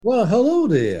Well, hello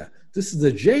there. This is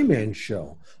the Jayman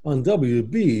Show on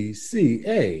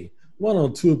WBCA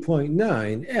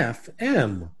 102.9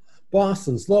 FM,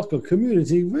 Boston's local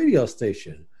community radio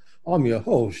station. I'm your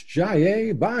host,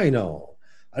 Jaye Bino.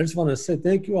 I just want to say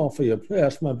thank you all for your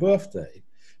prayers for my birthday.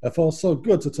 It felt so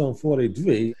good to turn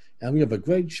 43, and we have a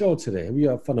great show today. We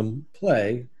are from the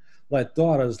play, Like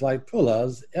Daughters, Like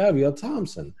Pillars, Arie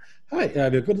Thompson. Hi,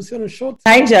 Arie. Good to see you on the show.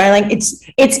 Hi, darling. It's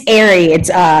Arie.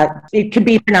 It could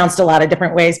be pronounced a lot of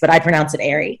different ways, but I pronounce it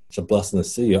Arie. It's a blessing to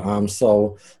see you.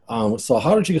 So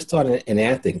how did you get started in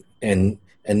acting and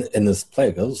in this play?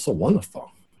 Because it was so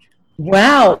wonderful.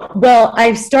 Wow. Well,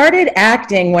 I started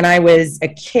acting when I was a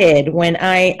kid. When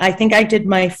I think I did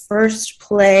my first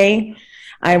play.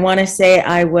 I want to say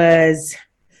I was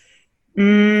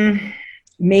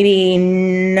maybe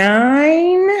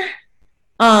 9.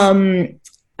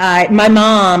 My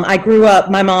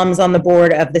mom's on the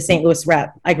board of the St. Louis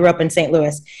Rep. I grew up in St.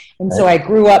 Louis. And so I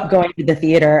grew up going to the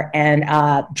theater, and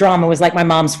drama was like my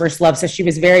mom's first love. So she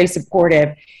was very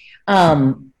supportive.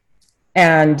 And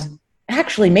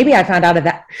actually, maybe I found out of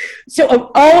that.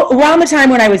 So around the time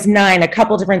when I was 9, a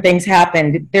couple different things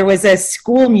happened. There was a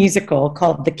school musical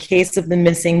called The Case of the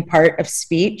Missing Part of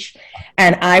Speech.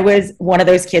 And I was one of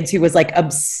those kids who was like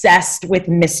obsessed with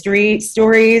mystery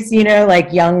stories,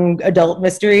 like young adult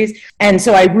mysteries. And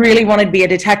so I really wanted to be a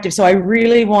detective. So I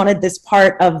really wanted this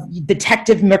part of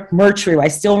Detective McMurtry. I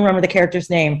still remember the character's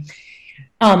name.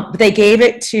 But they gave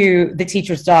it to the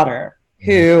teacher's daughter,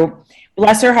 who,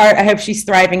 bless her heart, I hope she's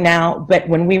thriving now. But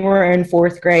when we were in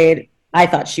 4th grade, I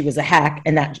thought she was a hack,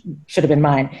 and that should have been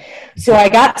mine. So I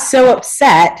got so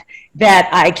upset that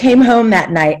I came home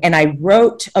that night and I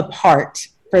wrote a part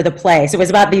for the play. So it was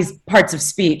about these parts of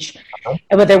speech,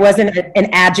 but there wasn't an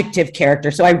adjective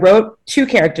character. So I wrote 2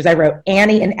 characters. I wrote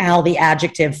Annie and Al, the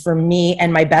adjective, for me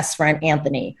and my best friend,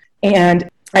 Anthony. And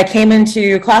I came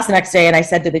into class the next day and I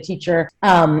said to the teacher,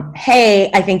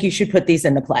 hey, I think you should put these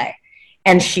in the play.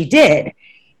 And she did.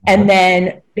 And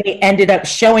then they ended up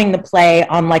showing the play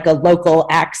on like a local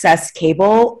access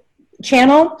cable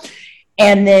channel.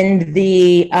 And then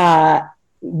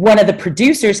one of the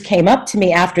producers came up to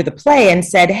me after the play and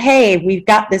said, hey, we've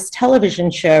got this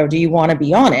television show. Do you want to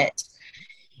be on it?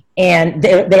 And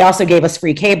they also gave us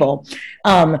free cable.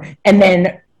 So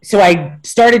I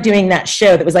started doing that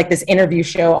show that was like this interview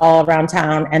show all around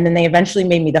town. And then they eventually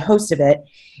made me the host of it.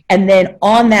 And then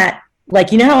on that,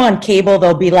 like, how on cable,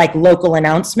 there'll be like local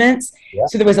announcements. Yeah.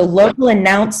 So there was a local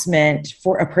announcement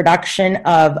for a production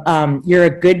of You're a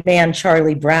Good Man,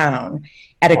 Charlie Brown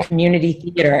at a community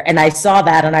theater. And I saw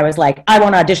that and I was like, I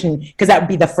want to audition, because that would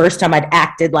be the first time I'd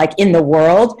acted like in the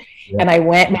world. Yeah. And I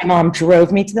went, my mom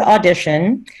drove me to the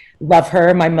audition. Love her.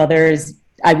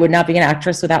 I would not be an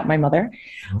actress without my mother.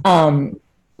 And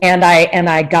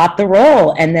I got the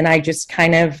role. And then I just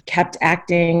kind of kept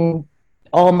acting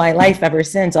all my life ever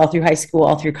since, all through high school,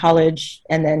 all through college,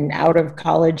 and then out of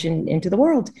college and into the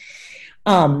world.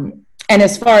 And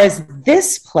as far as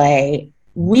this play,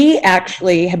 we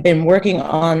actually have been working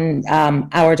on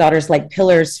Our Daughters Like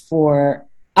Pillars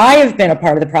I have been a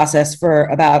part of the process for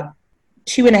about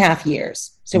 2.5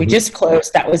 years. So we just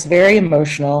closed. That was very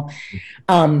emotional.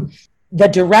 The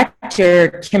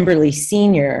director, Kimberly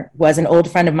Sr., was an old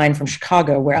friend of mine from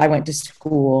Chicago, where I went to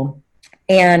school.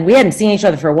 And we hadn't seen each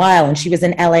other for a while, and she was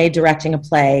in LA directing a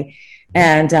play.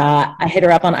 And I hit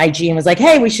her up on IG and was like,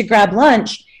 hey, we should grab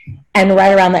lunch. And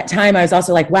right around that time, I was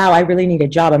also like, wow, I really need a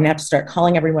job. I'm going to have to start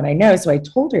calling everyone I know. So I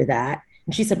told her that.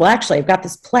 And she said, well, actually, I've got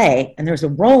this play, and there's a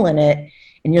role in it.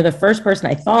 And you're the first person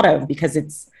I thought of, because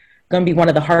it's going to be one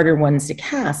of the harder ones to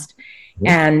cast.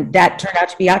 And that turned out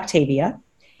to be Octavia.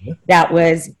 That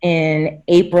was in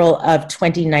April of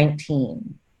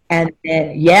 2019. And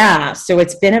then, so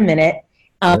it's been a minute.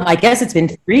 I guess it's been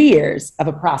 3 years of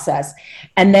a process.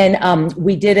 And then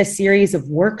we did a series of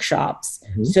workshops.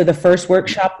 So the first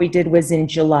workshop we did was in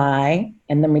July,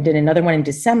 and then we did another one in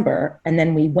December. And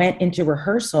then we went into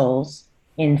rehearsals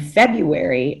in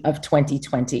February of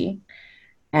 2020.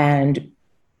 And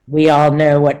we all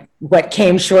know what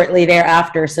came shortly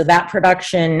thereafter. So that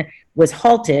production was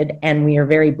halted, and we are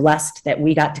very blessed that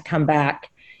we got to come back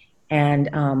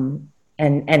and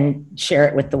share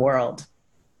it with the world.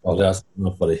 Well, that's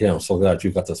enough for him. I'm so glad you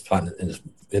got this part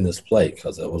in this play,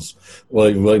 because it was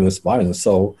really, really inspiring.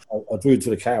 So I drew to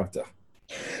the character.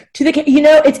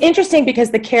 It's interesting because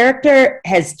the character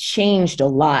has changed a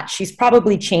lot. She's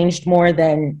probably changed more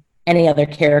than any other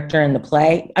character in the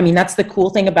play. I mean, that's the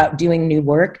cool thing about doing new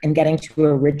work and getting to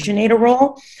originate a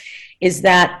role, is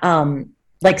that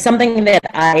like something that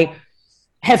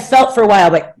have felt for a while,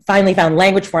 but finally found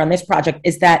language for on this project,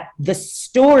 is that the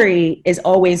story is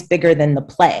always bigger than the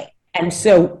play. And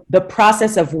so the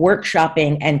process of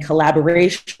workshopping and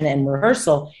collaboration and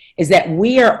rehearsal is that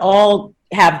we are all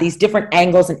have these different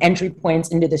angles and entry points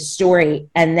into the story.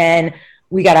 And then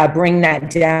we got to bring that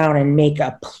down and make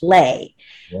a play.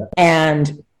 Yeah.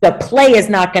 And the play is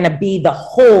not going to be the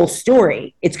whole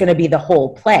story. It's going to be the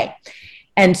whole play.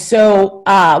 And so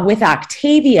with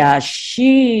Octavia,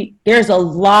 there's a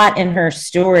lot in her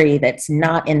story that's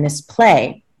not in this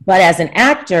play. But as an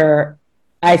actor,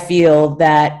 I feel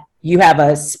that you have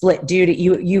a split duty.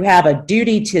 You have a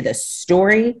duty to the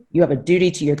story, you have a duty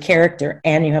to your character,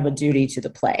 and you have a duty to the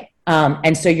play.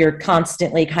 And so you're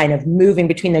constantly kind of moving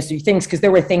between those two things, because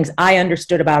there were things I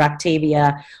understood about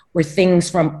Octavia were things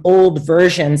from old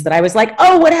versions that I was like,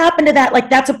 oh, what happened to that? Like,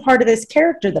 that's a part of this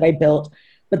character that I built.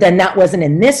 But then that wasn't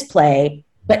in this play,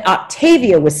 but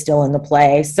Octavia was still in the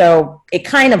play. So it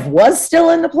kind of was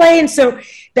still in the play. And so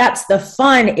that's the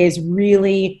fun, is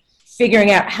really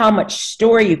figuring out how much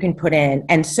story you can put in.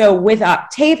 And so with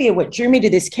Octavia, what drew me to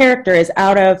this character is,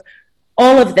 out of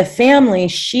all of the family,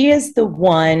 she is the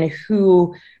one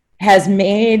who has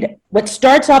made what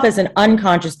starts off as an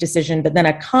unconscious decision, but then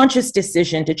a conscious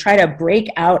decision to try to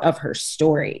break out of her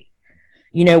story.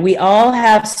 You know, we all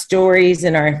have stories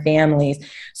in our families.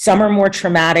 Some are more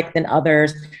traumatic than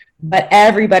others, but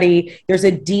there's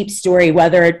a deep story,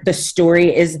 whether the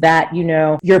story is that, you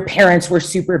know, your parents were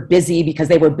super busy because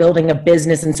they were building a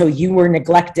business, and so you were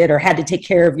neglected or had to take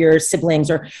care of your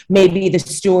siblings, or maybe the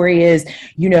story is,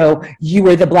 you know, you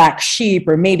were the black sheep,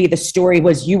 or maybe the story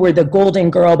was you were the golden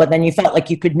girl, but then you felt like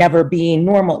you could never be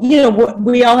normal. You know,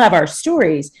 we all have our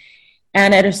stories.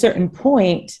 And at a certain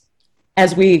point,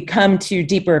 as we come to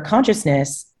deeper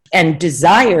consciousness and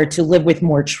desire to live with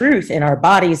more truth in our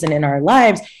bodies and in our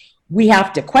lives, we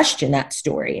have to question that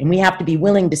story, and we have to be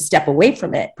willing to step away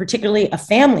from it, particularly a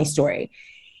family story.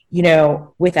 You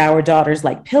know, with our daughters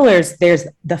like pillars, there's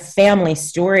the family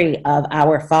story of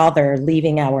our father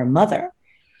leaving our mother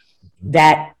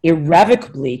that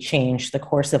irrevocably changed the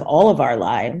course of all of our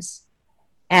lives.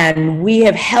 And we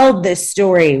have held this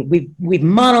story. We've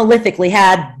monolithically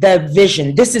had the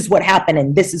vision. This is what happened,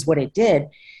 and this is what it did.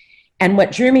 And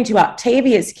what drew me to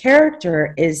Octavia's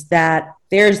character is that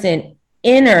there's an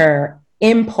inner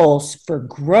impulse for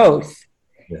growth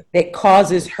that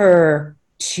causes her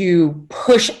to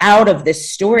push out of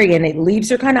this story, and it leaves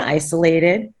her kind of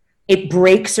isolated. It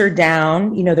breaks her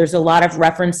down. You know, there's a lot of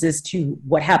references to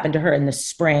what happened to her in the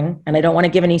spring, and I don't want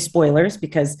to give any spoilers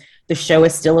because the show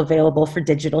is still available for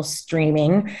digital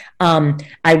streaming.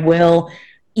 I will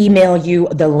email you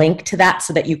the link to that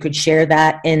so that you could share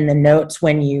that in the notes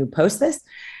when you post this.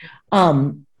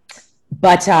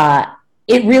 But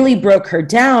it really broke her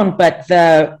down, but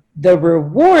the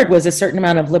reward was a certain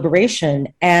amount of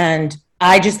liberation. And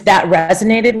that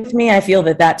resonated with me. I feel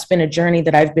that that's been a journey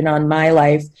that I've been on my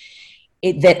life,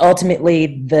 that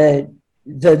ultimately the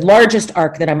largest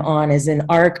arc that I'm on is an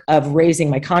arc of raising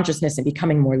my consciousness and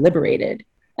becoming more liberated.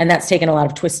 And that's taken a lot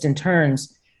of twists and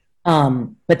turns.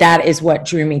 But that is what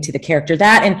drew me to the character.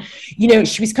 That, and, you know,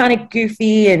 she was kind of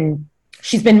goofy, and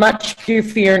she's been much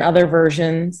goofier in other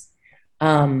versions.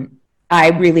 I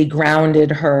really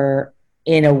grounded her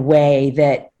in a way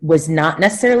that was not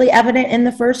necessarily evident in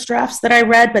the first drafts that I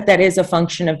read, but that is a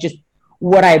function of just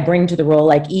what I bring to the role.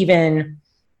 Like even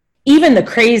the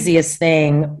craziest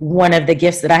thing, one of the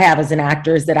gifts that I have as an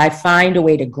actor is that I find a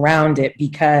way to ground it,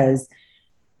 because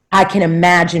I can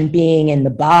imagine being in the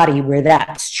body where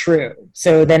that's true.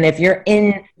 So then if you're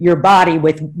in your body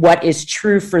with what is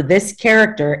true for this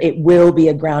character, it will be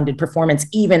a grounded performance,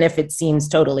 even if it seems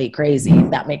totally crazy,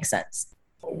 if that makes sense.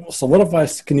 So what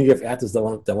advice can you give actors that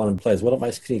want to play? What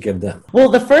advice can you give them? Well,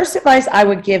 the first advice I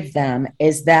would give them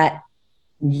is that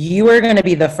you are going to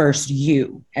be the first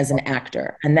you as an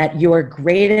actor, and that your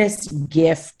greatest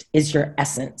gift is your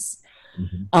essence.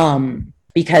 Mm-hmm.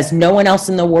 Because no one else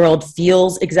in the world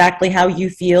feels exactly how you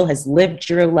feel, has lived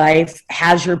your life,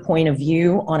 has your point of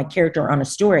view on a character or on a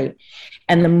story.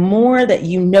 And the more that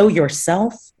you know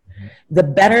yourself, the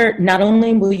better not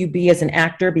only will you be as an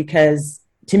actor, because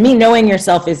to me, knowing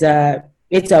yourself it's a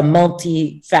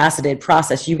multifaceted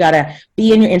process. You got to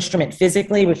be in your instrument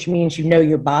physically, which means you know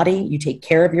your body, you take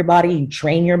care of your body, you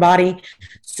train your body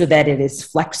so that it is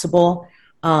flexible,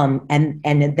 and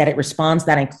that it responds.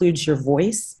 That includes your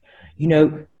voice. You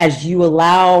know, as you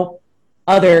allow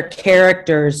other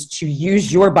characters to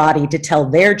use your body to tell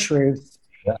their truth,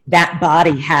 that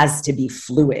body has to be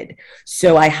fluid.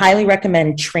 So I highly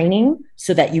recommend training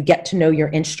so that you get to know your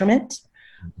instrument.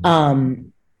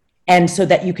 And so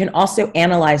that you can also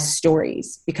analyze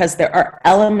stories, because there are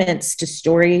elements to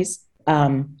stories,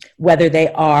 whether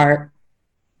they are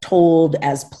told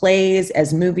as plays,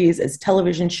 as movies, as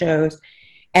television shows.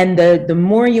 And the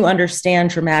more you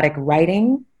understand dramatic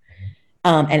writing,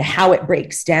 and how it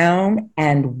breaks down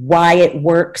and why it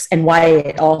works and why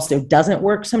it also doesn't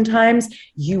work sometimes,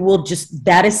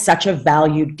 that is such a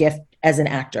valued gift as an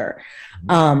actor.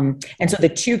 And so the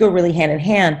two go really hand in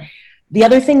hand. The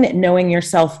other thing that knowing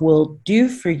yourself will do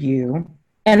for you,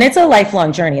 and it's a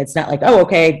lifelong journey. It's not like, oh,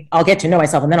 okay, I'll get to know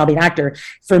myself and then I'll be an actor.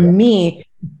 For me,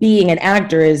 being an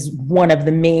actor is one of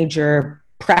the major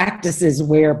practices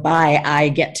whereby I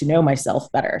get to know myself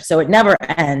better. So it never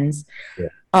ends. Yeah.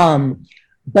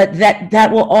 But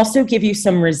that will also give you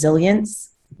some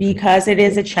resilience, because it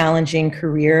is a challenging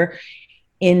career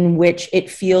in which it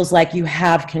feels like you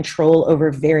have control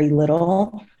over very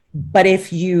little. But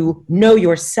if you know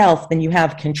yourself, then you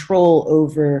have control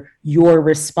over your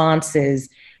responses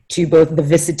to both the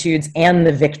vicissitudes and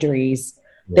the victories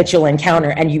that you'll encounter.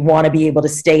 And you want to be able to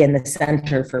stay in the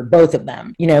center for both of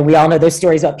them. You know, we all know those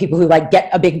stories about people who like get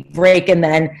a big break and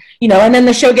then, you know, and then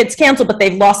the show gets canceled, but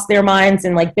they've lost their minds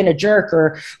and like been a jerk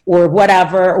or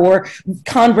whatever. Or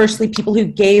conversely, people who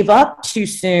gave up too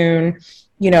soon,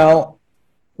 you know,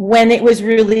 when it was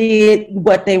really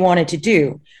what they wanted to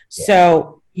do. Yeah.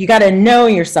 So you got to know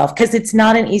yourself, because it's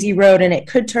not an easy road, and it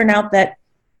could turn out that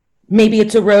maybe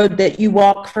it's a road that you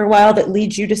walk for a while that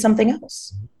leads you to something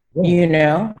else. Yeah. You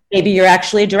know, maybe you're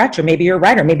actually a director, maybe you're a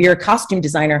writer, maybe you're a costume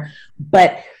designer,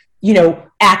 but, you know,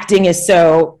 acting is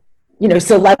so, you know,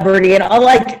 celebrity and all,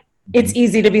 like, it's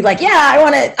easy to be like, yeah,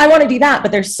 I want to do that.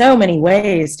 But there's so many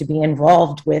ways to be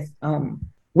involved with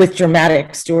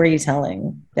dramatic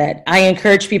storytelling that I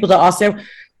encourage people to also,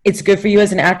 it's good for you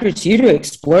as an actor too, to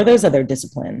explore those other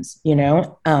disciplines, you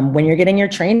know, when you're getting your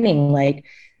training, like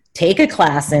take a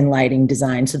class in lighting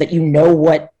design so that you know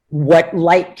what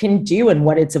light can do and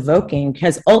what it's evoking,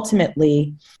 because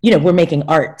ultimately, you know, we're making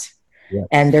art. Yes.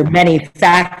 And there are many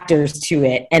factors to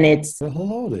it. And it's... Well,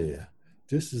 hello there.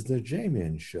 This is the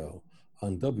Jayman Show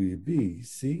on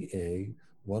WBCA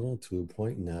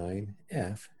 102.9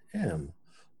 FM,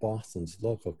 Boston's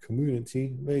local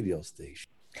community radio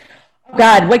station.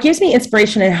 God, what gives me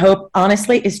inspiration and hope,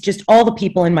 honestly, is just all the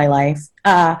people in my life.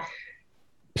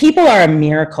 People are a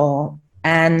miracle,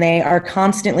 and they are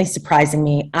constantly surprising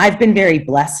me. I've been very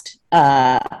blessed.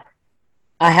 I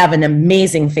have an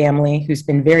amazing family who's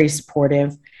been very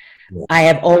supportive. Yeah. I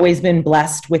have always been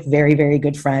blessed with very, very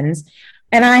good friends.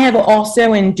 And I have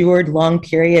also endured long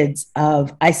periods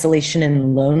of isolation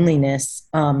and loneliness,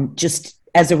 just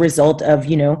as a result of,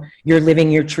 you know, you're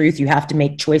living your truth. You have to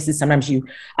make choices. Sometimes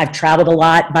I've traveled a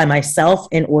lot by myself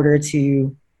in order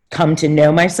to come to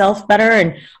know myself better.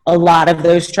 And a lot of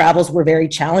those travels were very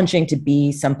challenging, to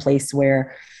be someplace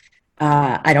where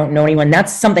I don't know anyone.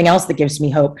 That's something else that gives me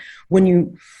hope. When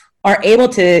you are able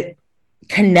to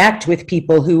connect with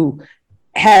people who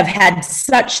have had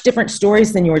such different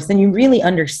stories than yours, then you really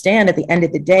understand at the end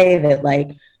of the day that,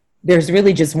 like, there's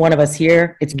really just one of us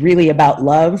here. It's really about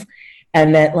love.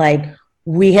 And that, like,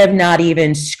 we have not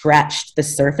even scratched the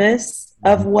surface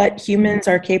of what humans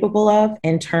are capable of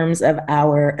in terms of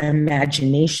our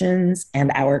imaginations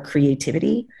and our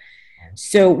creativity.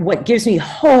 So what gives me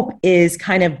hope is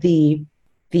kind of the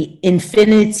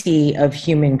infinity of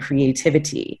human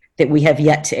creativity that we have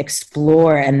yet to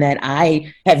explore, and that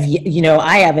I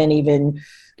haven't even,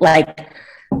 like,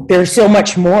 there's so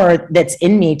much more that's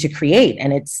in me to create.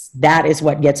 And that is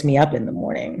what gets me up in the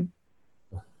morning.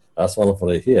 That's wonderful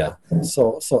to hear.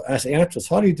 So as an actress,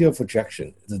 how do you deal with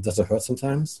rejection? Does it hurt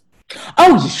sometimes?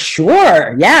 Oh,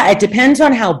 sure. Yeah, it depends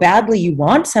on how badly you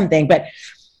want something. But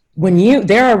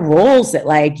there are roles that,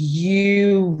 like,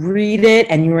 you read it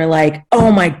and you were like, oh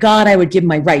my God, I would give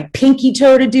my right pinky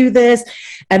toe to do this.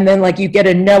 And then, like, you get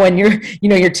a no, and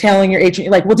you're telling your agent,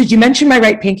 you're like, well, did you mention my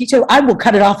right pinky toe? I will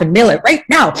cut it off and mail it right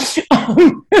now.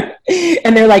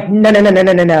 And they're like, no.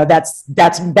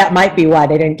 That might be why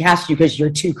they didn't cast you, because you're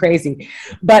too crazy.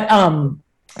 But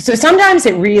so sometimes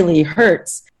it really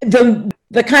hurts.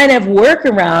 The kind of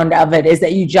workaround of it is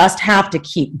that you just have to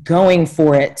keep going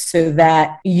for it, so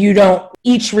that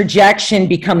each rejection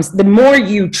becomes, the more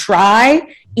you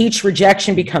try, each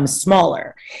rejection becomes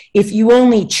smaller. If you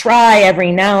only try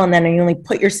every now and then, and you only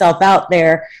put yourself out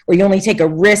there, or you only take a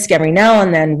risk every now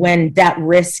and then, when that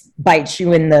risk bites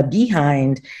you in the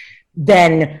behind,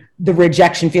 then the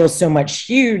rejection feels so much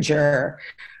huger.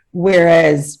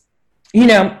 Whereas, you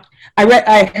know,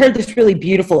 I heard this really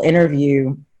beautiful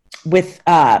interview with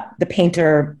the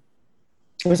painter.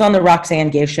 It was on the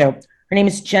Roxanne Gay show. Her name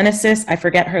is Genesis. I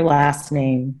forget her last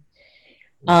name.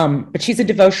 But she's a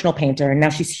devotional painter, and now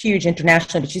she's huge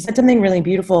internationally. But she said something really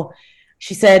beautiful.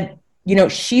 She said, you know,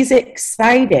 she's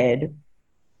excited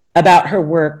about her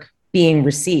work being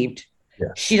received. Yeah.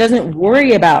 She doesn't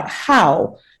worry about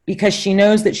how, because she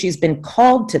knows that she's been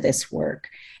called to this work,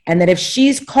 and that if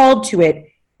she's called to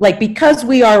it, like, because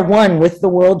we are one with the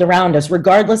world around us,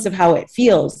 regardless of how it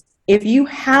feels, if you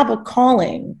have a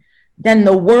calling, then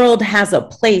the world has a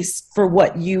place for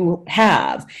what you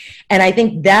have. And I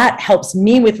think that helps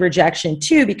me with rejection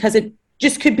too, because it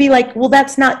just could be like, well,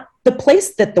 that's not the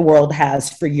place that the world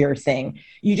has for your thing.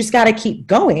 You just got to keep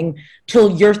going till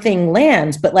your thing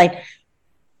lands. But like,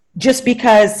 just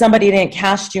because somebody didn't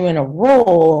cast you in a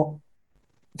role,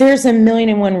 there's a million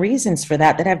and one reasons for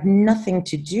that have nothing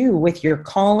to do with your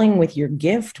calling, with your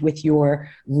gift, with your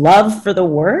love for the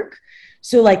work.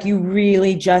 So like, you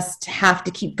really just have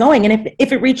to keep going. And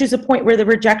if it reaches a point where the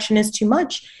rejection is too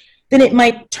much, then it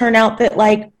might turn out that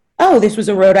like, oh, this was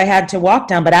a road I had to walk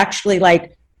down, but actually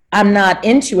like, I'm not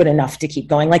into it enough to keep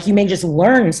going. Like, you may just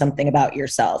learn something about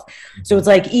yourself. So it's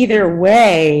like, either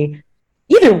way,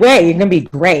 you're going to be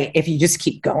great if you just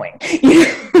keep going.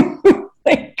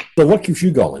 So what keeps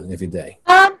you going every day?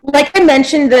 Like I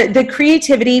mentioned, the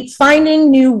creativity, finding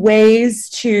new ways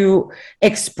to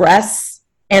express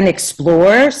and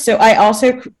explore. So I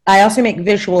also make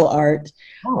visual art.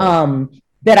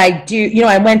 That I do, you know,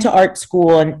 I went to art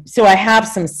school, and so I have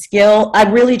some skill. I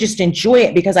really just enjoy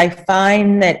it because I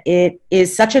find that it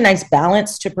is such a nice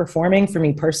balance to performing for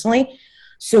me personally.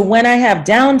 So when I have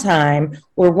downtime,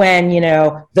 or when, you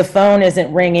know, the phone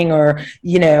isn't ringing, or,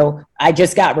 you know, I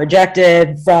just got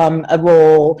rejected from a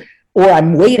role, or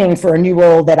I'm waiting for a new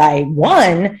role that I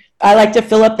won, I like to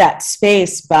fill up that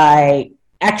space by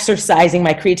exercising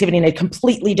my creativity in a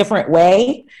completely different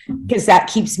way, because that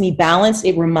keeps me balanced.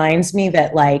 It reminds me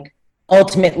that, like,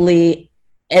 ultimately,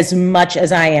 as much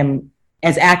as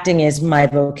acting is my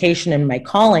vocation and my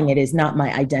calling, it is not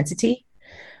my identity.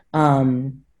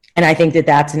 And I think that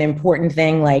that's an important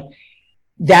thing. Like,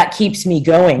 that keeps me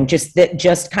going.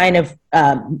 Just kind of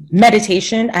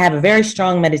meditation. I have a very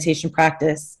strong meditation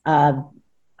practice.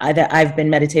 I've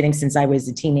been meditating since I was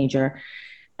a teenager.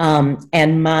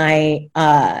 And my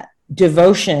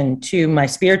devotion to my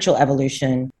spiritual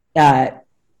evolution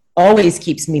always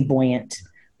keeps me buoyant,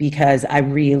 because I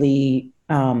really,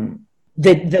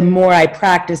 the more I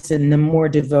practice and the more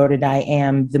devoted I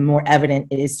am, the more evident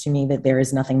it is to me that there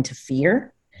is nothing to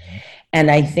fear. And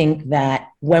I think that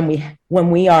when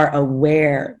we are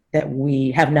aware that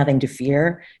we have nothing to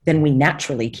fear, then we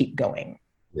naturally keep going.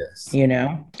 Yes. You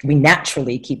know, we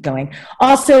naturally keep going.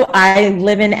 Also, I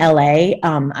live in LA.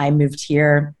 I moved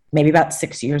here maybe about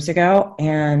 6 years ago,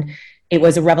 and it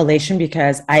was a revelation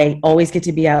because I always get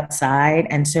to be outside.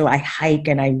 And so I hike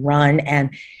and I run,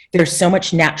 and there's so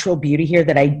much natural beauty here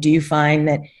that I do find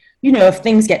that, you know, if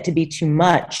things get to be too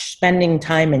much, spending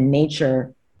time in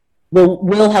nature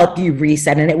will help you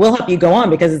reset, and it will help you go on,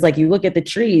 because it's like, you look at the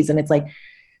trees and it's like,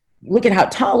 look at how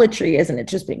tall a tree is, and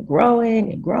it's just been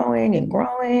growing and growing and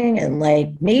growing, and like,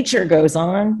 nature goes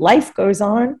on, life goes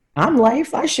on. I'm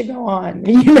life, I should go on.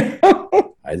 You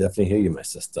know, I definitely hear you, my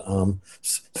sister.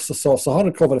 So how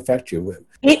did COVID affect you?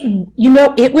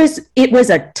 It was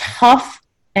a tough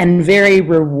and very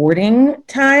rewarding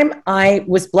time. I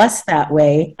was blessed that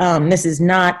way. This is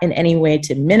not in any way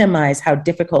to minimize how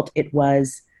difficult it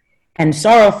was and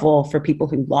sorrowful for people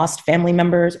who lost family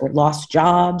members, or lost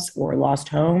jobs, or lost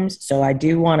homes. So I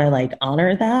do want to like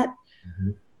honor that.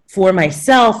 Mm-hmm. For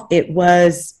myself, it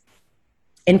was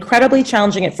incredibly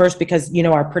challenging at first, because, you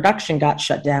know, our production got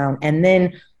shut down, and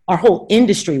then our whole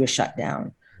industry was shut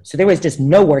down. So there was just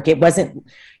no work. It wasn't,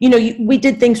 you know, we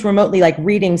did things remotely, like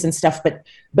readings and stuff,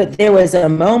 but there was a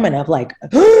moment of like,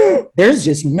 there's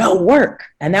just no work.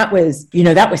 And that was, you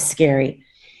know, that was scary.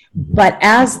 But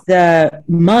as the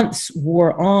months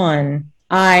wore on,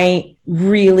 I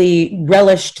really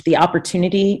relished the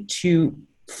opportunity to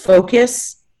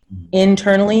focus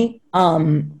internally.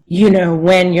 You know,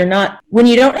 when you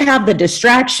don't have the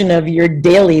distraction of your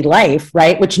daily life,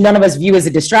 right? Which none of us view as a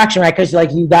distraction, right? Because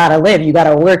like, you gotta live, you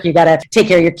gotta work, you gotta take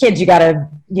care of your kids, you gotta,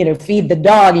 you know, feed the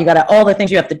dog, you gotta, all the things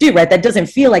you have to do, right? That doesn't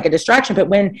feel like a distraction. But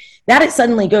when it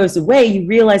suddenly goes away, you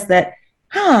realize that,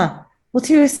 well,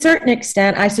 to a certain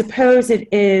extent, I suppose it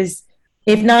is,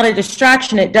 if not a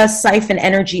distraction, it does siphon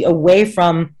energy away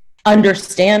from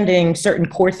understanding certain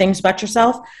core things about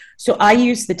yourself. So I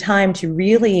use the time to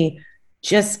really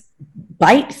just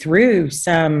bite through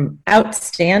some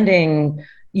outstanding,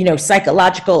 you know,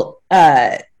 psychological,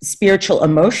 spiritual,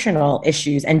 emotional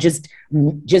issues, and just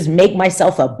make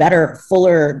myself a better,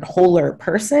 fuller, wholer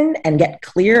person, and get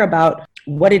clear about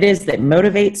what it is that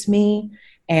motivates me,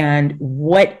 and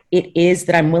what it is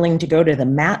that I'm willing to go to the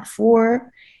mat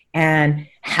for. And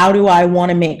how do I want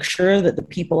to make sure that the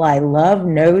people I love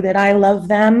know that I love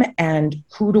them? And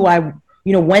who do I,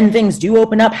 when things do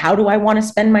open up, how do I want to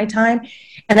spend my time?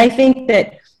 And I think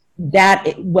that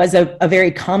it was a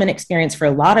very common experience for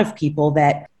a lot of people,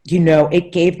 that,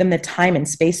 it gave them the time and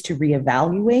space to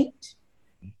reevaluate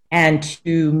and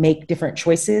to make different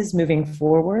choices moving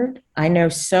forward. I know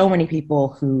so many people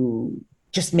who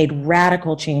just made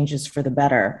radical changes for the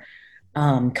better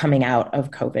coming out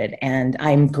of COVID. And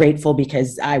I'm grateful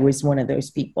because I was one of those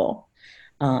people.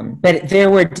 But there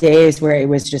were days where it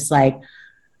was just like,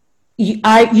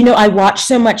 I watch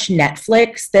so much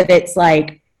Netflix that it's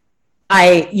like,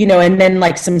 and then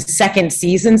like some second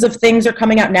seasons of things are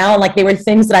coming out now. And like, they were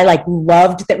things that I like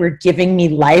loved that were giving me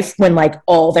life when like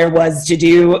all there was to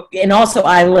do. And also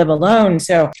I live alone.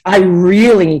 So I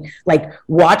really like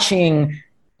watching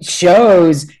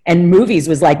shows and movies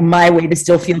was like my way to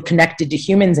still feel connected to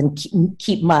humans and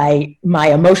keep my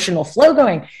emotional flow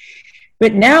going.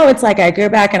 But now it's like, I go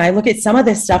back and I look at some of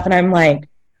this stuff and I'm like,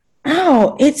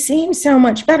 oh, it seems so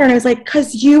much better. And I was like,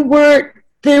 cause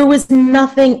there was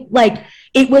nothing, like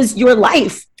it was your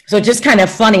life. So just kind of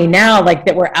funny now, like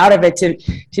that we're out of it to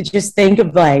just think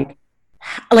of like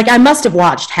I must have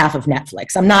watched half of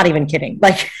Netflix. I'm not even kidding.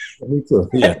 Like, me too.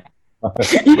 Yeah.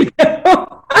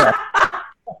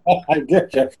 I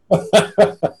get you.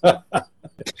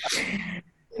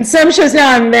 And some shows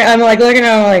now I'm like looking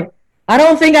at, I'm like, I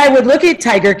don't think I would look at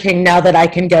Tiger King now that I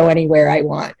can go anywhere I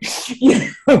want.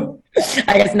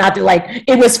 I guess not to like,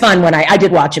 it was fun when I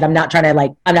did watch it. I'm not trying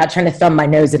to thumb my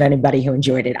nose at anybody who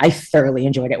enjoyed it. I thoroughly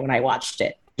enjoyed it when I watched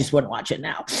it. Just wouldn't watch it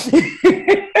now.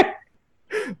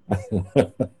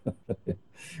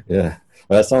 Yeah.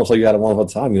 Well, that sounds like you had a wonderful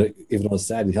time. Even though it's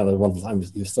sad, you had a wonderful time.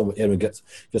 You still able to get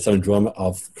some enjoyment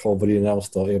of COVID,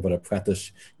 still able to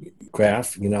practice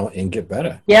craft, and get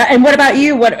better. Yeah. And what about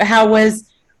you? What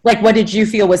did you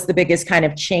feel was the biggest kind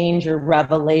of change or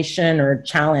revelation or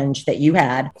challenge that you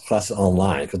had? Classes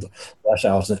online, because last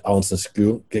year I was in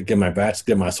school, get my bachelor's,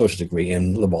 get my associate degree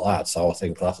in liberal arts. So I was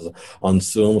taking classes on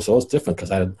Zoom. So it was different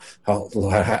because I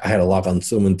had to log on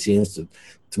Zoom and Teams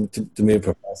to meet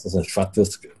professors and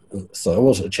instructors. So it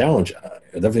was a challenge,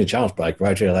 definitely a challenge. But I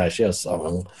graduated last year,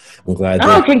 so I'm glad.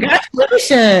 Oh,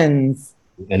 congratulations!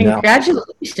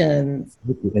 Congratulations!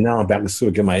 And now I'm back to school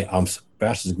to get my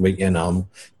bachelor's degree in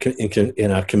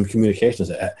communications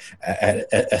at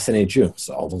SNHU.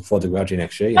 So I'll look forward to graduating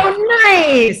next year. Oh,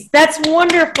 nice! That's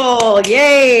wonderful!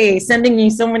 Yay! Sending you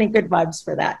so many good vibes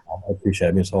for that. I appreciate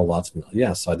it. It means a whole lot to me.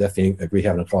 Yeah, so I definitely agree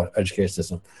having a college education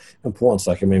is important,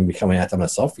 so I can maybe become an actor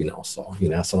myself. So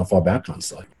that's enough of our background.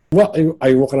 So, what are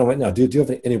you working on right now? Do you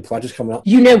have any projects coming up?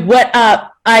 You know what?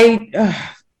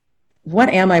 What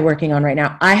am I working on right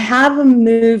now? I have a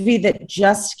movie that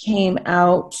just came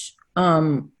out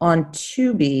on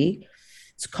Tubi.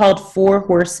 It's called Four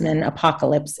Horsemen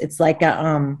Apocalypse. It's like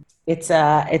it's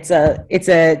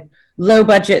a low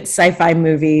budget sci-fi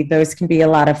movie. Those can be a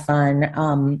lot of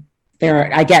fun.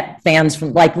 I get fans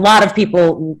from, like, a lot of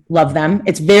people love them.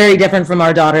 It's very different from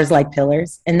Our Daughters Like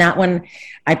Pillars. In that one,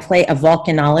 I play a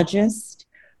volcanologist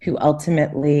who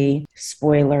ultimately,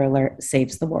 spoiler alert,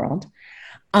 saves the world.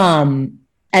 And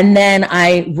then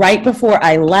right before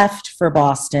I left for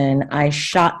Boston, I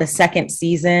shot the second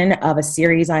season of a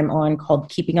series I'm on called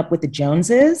Keeping Up with the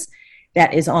Joneses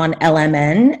that is on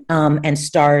LMN and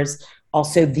stars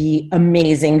also the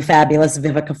amazing, fabulous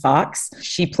Vivica Fox.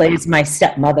 She plays my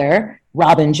stepmother,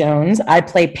 Robin Jones. I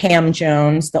play Pam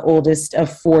Jones, the oldest of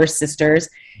four sisters.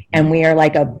 And we are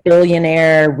like a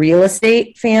billionaire real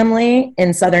estate family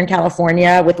in Southern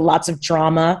California with lots of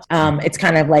drama. It's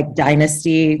kind of like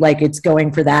Dynasty, like it's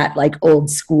going for that like old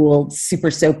school, super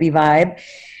soapy vibe.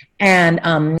 And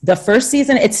the first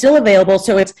season, it's still available.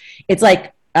 So it's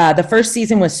like the first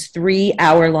season was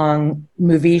 3-hour-long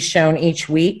movies shown each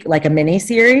week, like a mini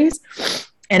series.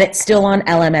 And it's still on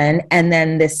LMN. And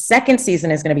then the second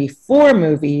season is going to be 4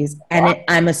 movies. And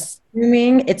I'm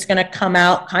assuming it's going to come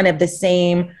out kind of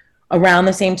around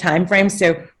the same time frame.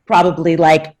 So probably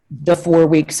like the 4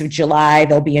 weeks of July,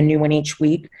 there'll be a new one each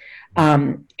week.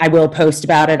 I will post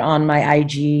about it on my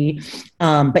IG,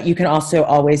 but you can also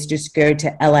always just go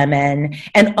to LMN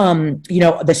and,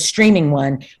 the streaming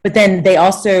one, but then they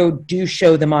also do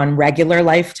show them on regular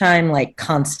Lifetime, like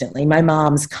constantly. My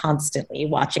mom's constantly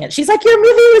watching it. She's like, your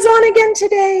movie was on again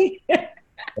today.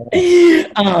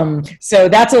 So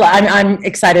that's a lot. I'm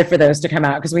excited for those to come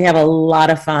out because we have a lot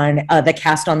of fun. The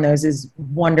cast on those is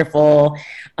wonderful.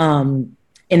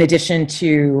 In addition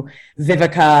to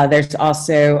Vivica, there's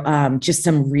also just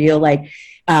some real, like,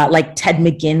 like Ted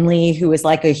McGinley, who was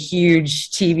like a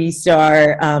huge TV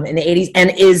star in the 80s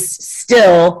and is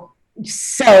still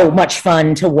so much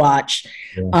fun to watch.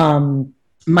 Yeah.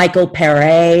 Michael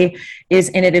Pere is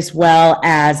in it, as well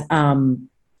as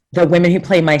the women who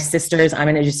play my sisters. I'm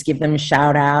going to just give them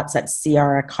shout outs. That's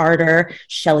Ciara Carter,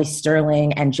 Shelley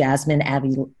Sterling, and Jasmine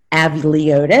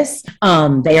Aviliotis.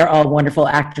 They are all wonderful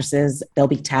actresses. They'll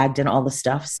be tagged in all the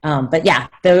stuff. But yeah,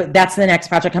 that's the next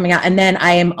project coming out. And then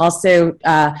I am also,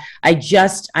 I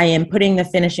am putting the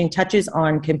finishing touches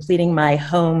on completing my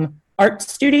home art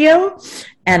studio.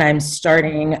 And I'm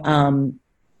starting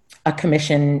a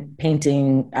commission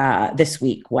painting this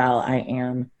week while I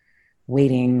am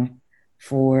waiting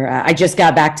for, I just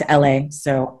got back to LA.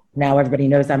 So now everybody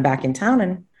knows I'm back in town,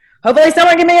 and hopefully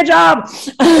someone give me a job.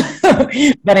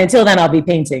 But until then, I'll be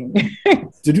painting.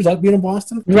 Did you like being in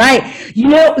Boston? Right. You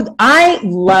know, I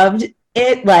loved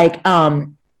it. Like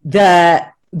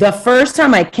the first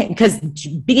time I came, because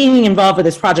being involved with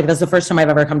this project, that's the first time I've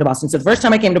ever come to Boston. So the first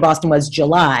time I came to Boston was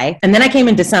July, and then I came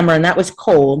in December, and that was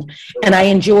cold, and I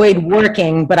enjoyed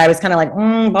working, but I was kind of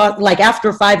like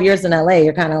after 5 years in LA,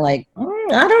 you're kind of like,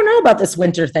 I don't know about this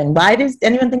winter thing. Why does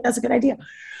anyone think that's a good idea?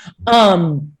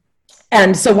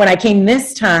 And so when I came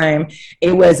this time,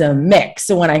 it was a mix.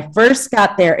 So when I first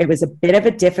got there, it was a bit of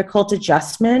a difficult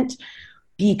adjustment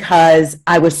because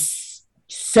I was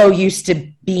so used to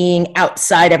being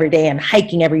outside every day and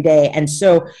hiking every day. And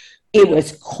so it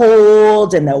was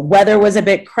cold and the weather was a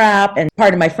bit crap, and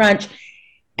pardon my French.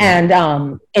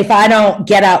 And if I don't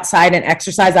get outside and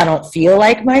exercise, I don't feel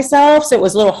like myself. So it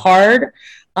was a little hard,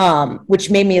 which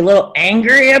made me a little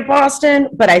angry at Boston,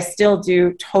 but I still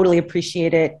do totally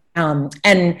appreciate it.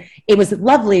 And it was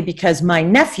lovely because my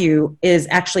nephew is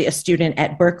actually a student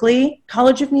at Berklee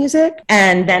College of Music.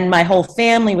 And then my whole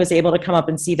family was able to come up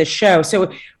and see the show.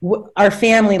 So our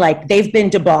family, like, they've been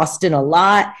to Boston a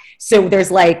lot. So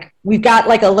there's we've got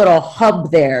like a little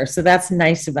hub there. So that's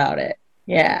nice about it.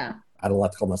 Yeah. I don't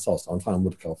like to call myself, so I'm trying to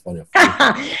move to California.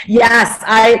 Yes,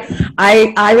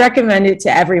 I recommend it to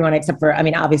everyone, except for, I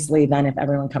mean, obviously then if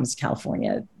everyone comes to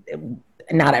California,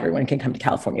 not everyone can come to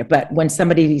California, but when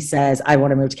somebody says, I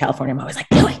want to move to California, I'm always like,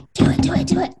 do it.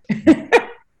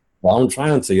 Well, I'm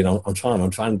trying to, I'm trying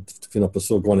to,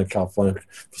 pursue going to California,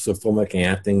 pursue filmmaking,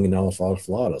 acting, as far as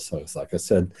Florida. So it's like I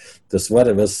said, this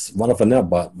weather is wonderful now,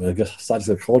 but when it starts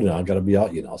to get cold, I got to be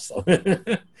out, so.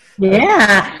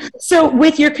 Yeah. So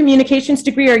with your communications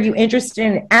degree, are you interested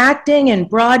in acting and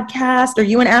broadcast? Are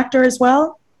you an actor as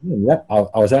well? Yep.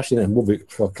 I was actually in a movie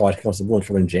called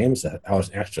Kevin James. I'm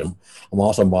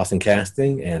also in Boston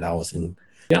Casting, and I was in,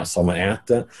 so I'm an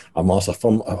actor. I'm also a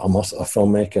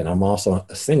filmmaker, and I'm also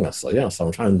a singer. So so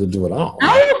I'm trying to do it all.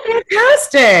 Oh,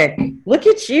 fantastic. Look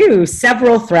at you.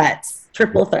 Several threats,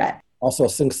 triple threat. Also a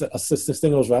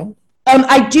singer as well?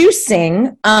 I do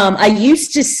sing. I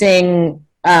used to sing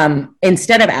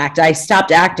instead of act. I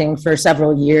stopped acting for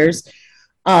several years.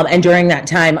 And during that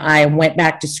time, I went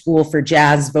back to school for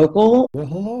jazz vocal. Well,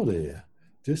 hello there.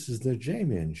 This is the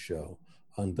Jayman Show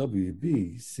on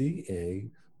WBCA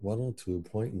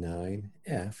 102.9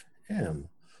 FM,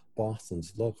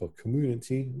 Boston's local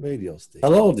community radio station.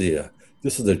 Hello there.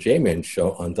 This is the Jayman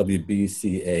Show on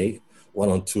WBCA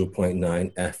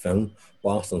 102.9 FM,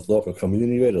 Boston's local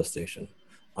community radio station.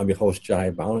 I'm your host,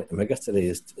 Jai Bowen, and my guest today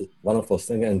is wonderful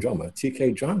singer and drummer,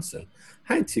 TK Johnson.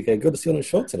 Hi, TK. Good to see you on the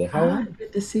show today. How are you?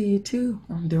 Good to see you, too.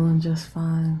 I'm doing just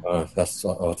fine. That's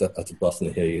a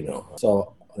blessing to hear,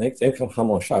 So thank you for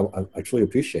coming on the show. I truly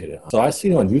appreciate it. So I see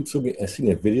you on YouTube. I seen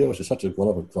your videos. You're such a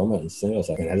wonderful drummer and singer.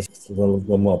 I just learn a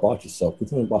little more about yourself. Can you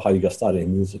tell me about how you got started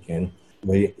in music and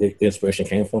where your inspiration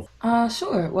came from?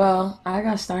 Sure. Well, I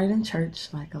got started in church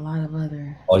like a lot of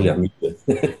other. Oh, yeah, me too.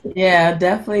 Yeah,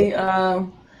 definitely.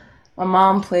 My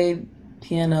mom played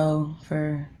piano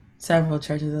for several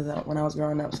churches when I was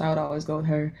growing up, so I would always go with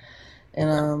her.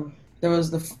 And there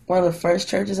was one of the first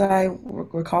churches I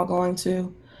recall going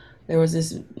to. There was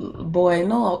this boy,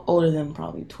 no older than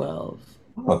probably 12,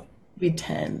 maybe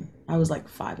 10. I was like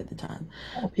 5 at the time.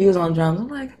 He was on drums. I'm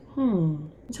like, you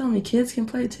telling me kids can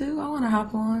play too? I want to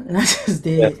hop on. And I just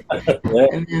did.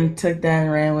 And then took that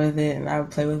and ran with it. And I would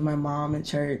play with my mom at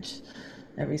church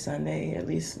every Sunday, at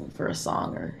least for a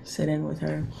song or sit in with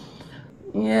her.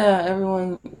 Yeah,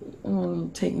 everyone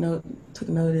took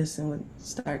notice and would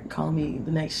start calling me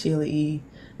the next Sheila E.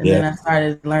 And then I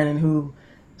started learning who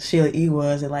Sheila E.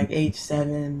 was at like age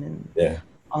 7 and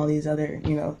all these other,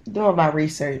 doing my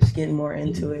research, getting more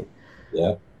into it.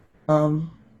 Yeah.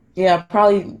 I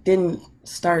probably didn't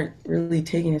start really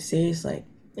taking it serious like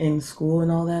in school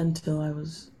and all that until I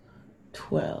was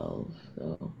 12.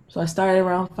 So I started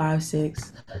around 5,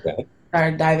 6. Okay.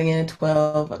 started diving in at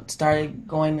 12. I started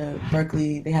going to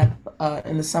Berkeley. They have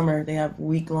in the summer they have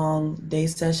week-long day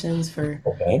sessions for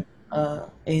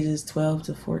ages 12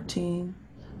 to 14.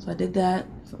 So I did that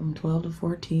from 12 to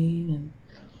 14, and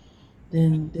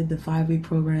then did the 5-week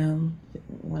program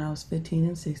when I was 15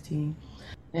 and 16.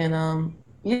 And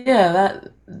yeah,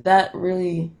 that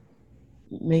really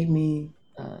made me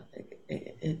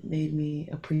it made me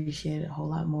appreciate it a whole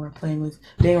lot more,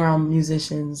 being around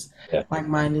musicians,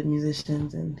 like-minded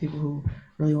musicians, and people who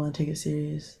really want to take it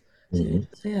serious. So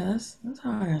yeah, that's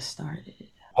how I got started.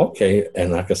 Okay,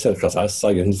 and like I said, because I saw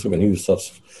you in YouTube and you were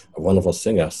such a wonderful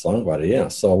singer, songwriter. Yeah.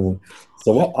 So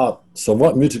what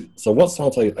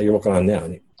songs are you working on now?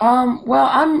 Well,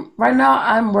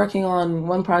 I'm working on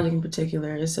one project in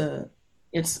particular. It's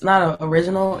not an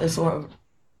original. It's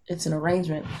an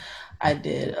arrangement I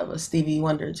did of a Stevie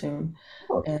Wonder tune,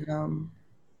 and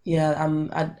yeah,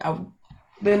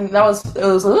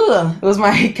 it was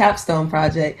my capstone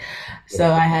project,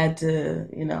 so I had to,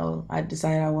 I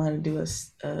decided I wanted to do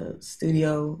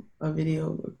a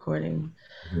video recording,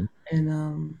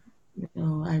 and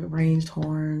I arranged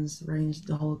horns, arranged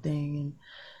the whole thing,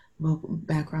 and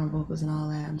background vocals and all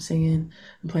that. I'm singing,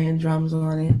 I'm playing drums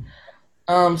on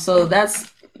it. So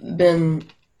that's been.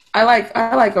 I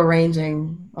like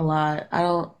arranging a lot.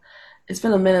 It's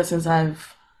been a minute since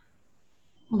I've.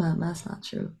 Well, that's not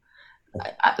true.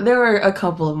 There were a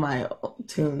couple of my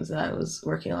tunes that I was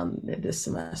working on this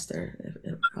semester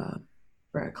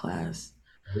for a class.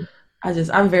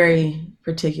 I'm very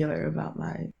particular about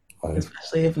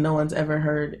especially if no one's ever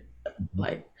heard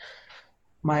like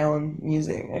my own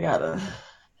music. I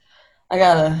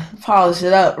gotta polish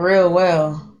it up real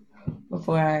well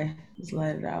before I just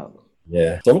let it out.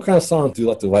 Yeah. So what kind of songs do you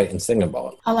like to write and sing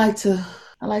about? I like to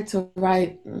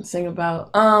write and sing about.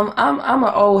 I'm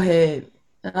an old head.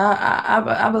 And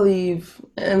I believe,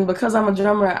 and because I'm a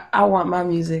drummer, I want my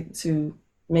music to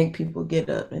make people get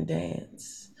up and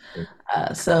dance.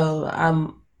 So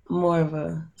I'm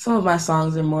some of my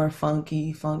songs are more funk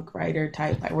writer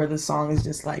type, like where the song is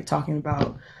just like talking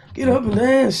about get up and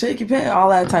dance, shake your pants, all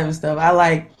that type of stuff. I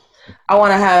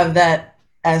want to have that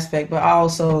aspect, but I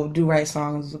also do write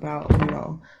songs about,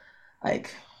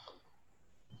 like,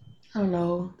 I don't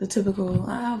know, the typical,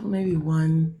 I have maybe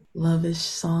one love-ish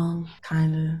song,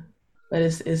 kind of, but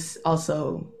it's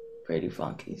also pretty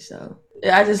funky. So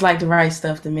I just like to write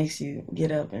stuff that makes you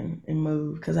get up and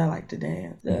move, because I like to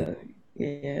dance. So,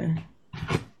 yeah.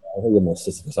 I hear my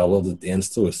sister, because I love to dance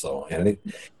too. So, and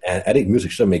I think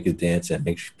music should make you dance and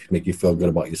make you feel good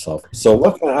about yourself. So,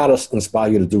 what kind of artists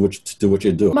inspire you to do what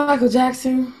you do? Michael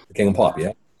Jackson, the King of Pop,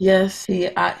 yeah. Yes,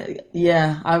 there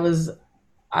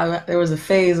was a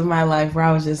phase of my life where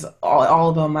I was just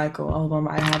all about Michael, all about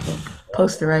Michael. I have a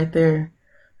poster right there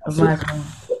of Michael.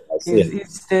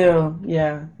 He's still,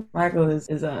 Michael is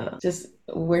just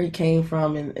where he came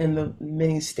from in the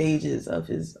many stages of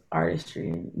his artistry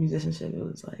and musicianship. It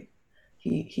was like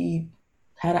he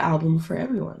had an album for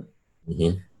everyone.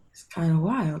 It's kind of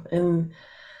wild. And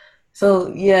so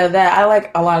that I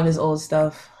like a lot of his old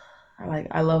stuff.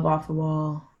 I love Off the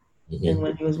Wall. And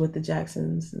when he was with the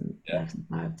Jacksons and Jackson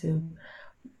 5 too.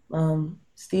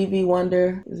 Stevie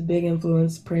Wonder is a big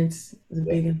influence. Prince is a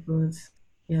big influence.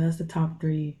 Yeah, that's the top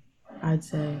 3, I'd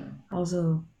say.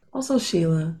 Also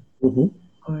Sheila, of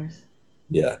course.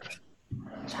 Yeah.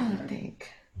 I'm trying to think.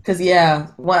 Because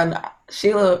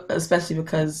Sheila, especially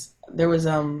because there was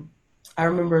I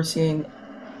remember seeing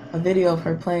a video of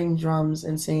her playing drums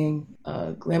and singing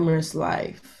Glamorous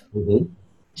Life.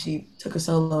 She took a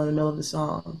solo in the middle of the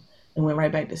song and went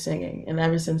right back to singing. And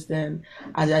ever since then,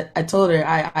 I told her,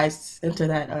 I sent her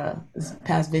that this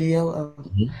past video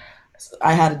of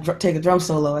I had to take a drum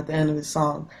solo at the end of the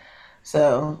song.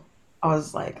 So I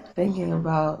was like thinking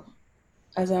about,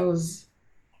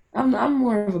 I'm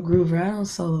more of a groover. I don't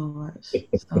solo much.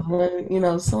 So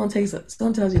when someone tells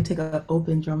you to take an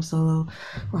open drum solo,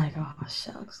 I'm like, oh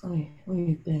shucks, let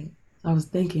me think. So I was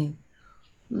thinking.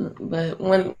 But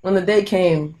when the day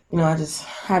came, I just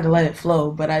had to let it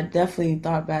flow. But I definitely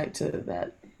thought back to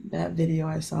that video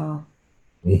I saw,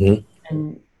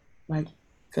 and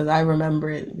because I remember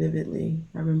it vividly.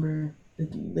 I remember the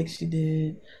licks she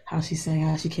did, how she sang,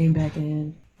 how she came back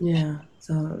in. Yeah,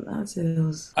 so I'd say it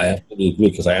was. I absolutely agree,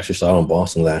 because I actually saw her in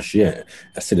Boston last year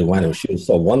at City Wine. She was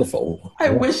so wonderful. I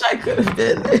wish I could have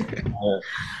been there.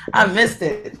 I missed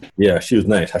it. Yeah, she was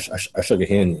nice. I shook her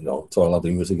hand, told her I love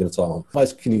the music and all. What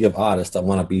advice can you give artists that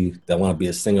want to be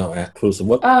a singer or producer?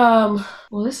 What?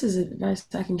 Well, this is advice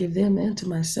I can give them and to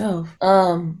myself.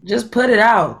 Just put it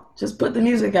out. Just put the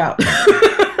music out.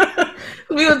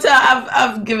 People tell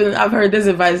I've heard this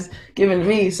advice given to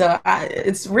me, so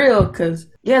it's real. Because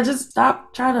just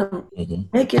stop trying to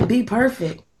make it be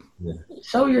perfect. Yeah.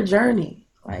 Show your journey.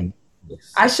 Like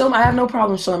yes. I have no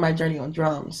problem showing my journey on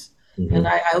drums, and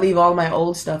I leave all my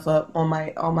old stuff up on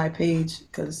my page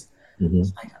because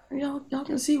it's like y'all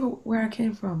can see where I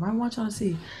came from. I want y'all to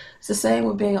see. It's the same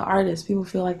with being an artist. People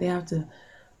feel like they have to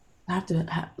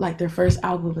like their first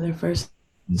album or their first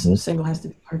single has to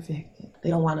be perfect. They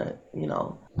don't want to,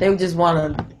 they just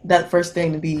want that first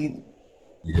thing to be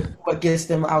what gets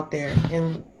them out there.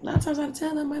 And 9 times out of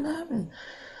 10, that might not happen.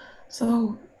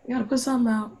 So you got to put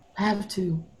something out. Have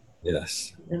to.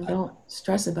 Yes. And don't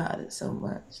stress about it so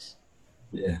much.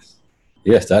 Yes.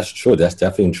 Yes, that's true. That's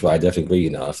definitely true. I definitely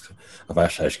agree. If I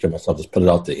should get myself, just put it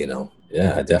out there.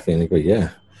 Yeah, I definitely agree. Yeah.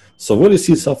 So where do you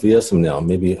see yourself years from now?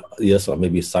 Maybe or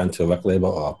maybe signed to a record label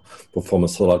or perform a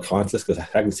solo contest? Because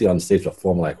I can see on the stage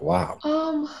perform like, wow.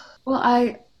 Well,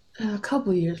 a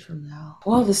couple years from now.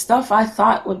 Well, the stuff I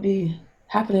thought would be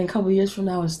happening a couple years from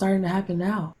now is starting to happen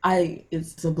now.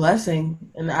 It's a blessing,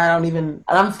 and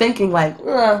I'm thinking like,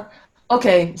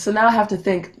 okay, so now I have to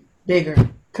think bigger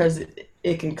because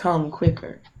it can come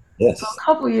quicker. Yes. So a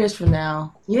couple years from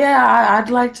now, I'd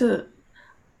like to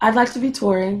be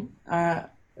touring.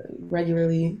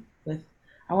 Regularly I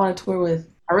really want to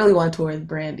tour with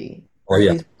Brandy. Oh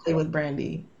yeah. Play with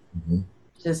Brandy.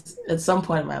 Just at some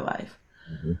point in my life.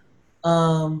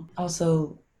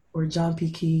 Also or John P.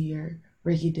 Key or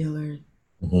Ricky Dillard.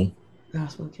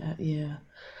 Gospel Cat, yeah.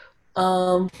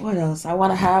 What else? I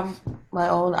want to have my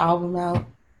own album out.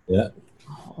 Yeah.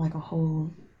 Like a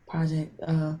whole project.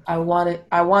 My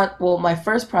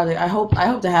first project, I hope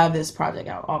to have this project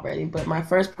out already, but my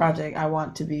first project I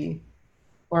want to be,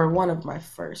 or one of my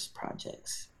first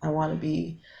projects, I want to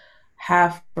be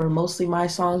half or mostly my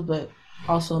songs, but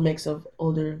also a mix of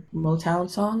older Motown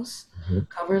songs,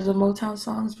 covers of Motown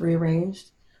songs,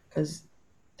 rearranged, because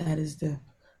that is the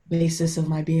basis of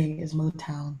my being is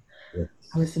Motown. Yes.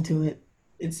 I listen to it.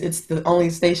 It's the only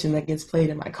station that gets played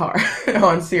in my car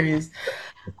on Sirius.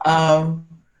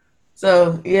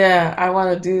 So yeah, I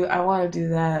want to do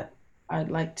that. I'd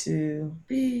like to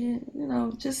be,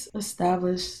 just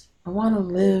established. I want to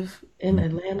live in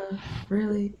Atlanta,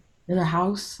 really, in a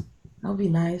house. That would be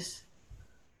nice.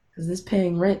 Because this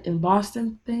paying rent in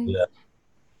Boston thing,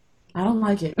 I don't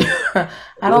like it.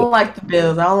 I don't like the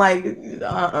bills. I don't like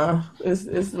It's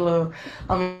a little.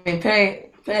 I mean,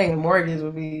 paying a mortgage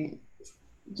would be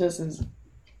just as.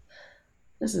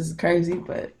 This is crazy,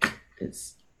 but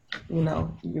it's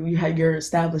you're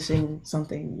establishing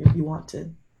something you want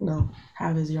to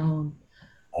have as your own.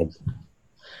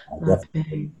 Not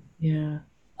paying. Yeah.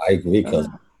 I agree because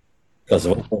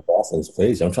Boston is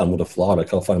crazy. I'm trying to move to Florida,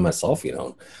 California myself.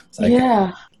 And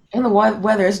the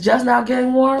weather is just now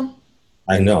getting warm.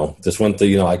 I know. This winter,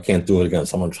 I can't do it again.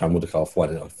 Someone trying to move to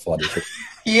California. Florida.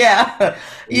 Yeah.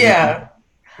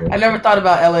 I never thought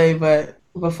about LA, but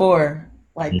before,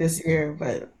 like this year,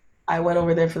 but I went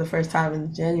over there for the first time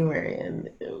in January, and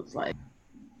it was like,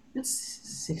 it's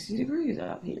 60 degrees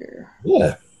out here.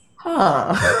 Yeah.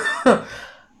 Huh.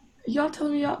 Y'all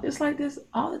telling me it's like this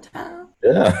all the time?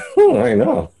 Yeah, I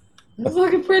know. It's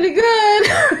looking pretty good.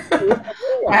 I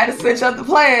had to switch up the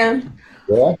plan.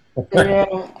 Yeah.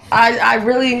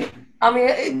 It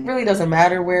really doesn't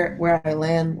matter where I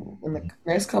land in the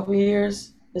next couple of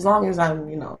years, as long as I'm,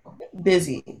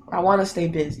 busy. I want to stay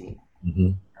busy.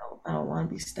 I don't want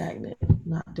to be stagnant,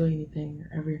 not doing anything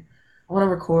ever. I want to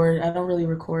record. I don't really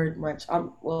record much.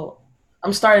 I'm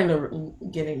starting to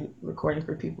getting recording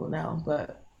for people now,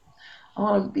 but I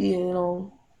want to be, a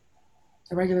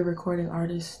regular recording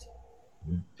artist,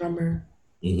 drummer.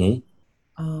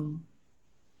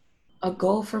 A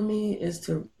goal for me is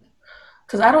to,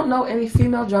 because I don't know any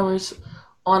female drummers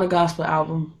on a gospel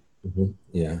album.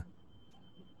 Yeah.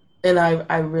 And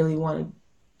I really want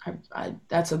to,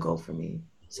 that's a goal for me.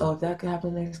 So if that could happen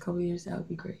in the next couple of years, that would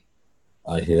be great.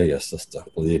 I hear you, sister.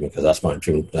 Believe me, because that's my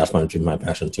dream. That's my dream, my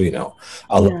passion too.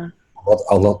 I'd love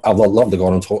to go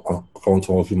on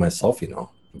tour with you myself. Yeah.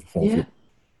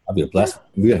 I'd be blessed.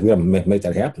 We have to make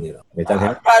that happen. Make that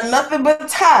happen. I got nothing but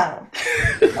time.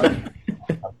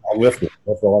 I'm with you.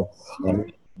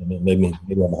 Maybe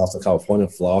I'm a house in California,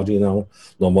 Florida.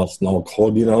 No more snow,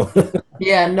 cold.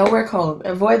 Yeah, nowhere cold.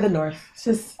 Avoid the north. It's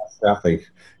just exactly.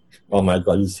 Oh my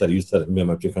God, you said it. Me and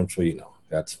my dream come true.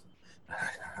 That's.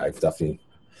 I definitely.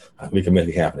 We can make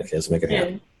it happen. Okay? Let's make it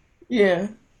happen. Yeah.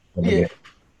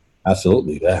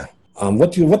 Absolutely. Yeah.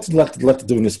 What do you like to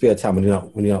do in your spare time when you're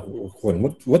not recording?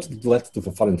 What do you like to do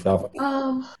for fun and travel?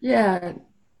 Yeah.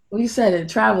 Well, you said it.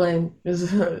 Traveling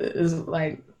is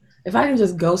like, if I can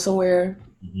just go somewhere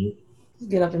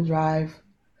get up and drive.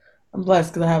 I'm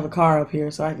blessed because I have a car up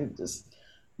here, so I can just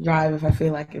drive if I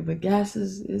feel like it. But gas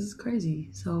is crazy,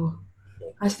 so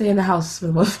I stay in the house for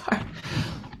the most part.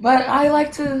 But I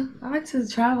like to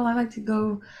travel. I like to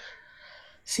go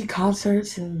see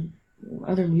concerts and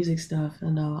other music stuff.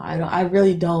 And I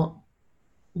really don't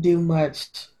do much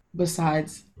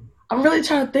besides. I'm really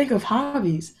trying to think of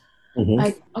hobbies.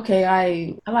 Like, okay,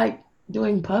 I like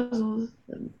doing puzzles,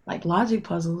 like logic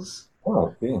puzzles.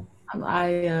 Oh, yeah.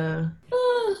 I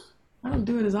don't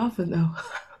do it as often though.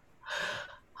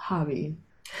 Hobby.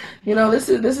 This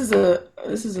is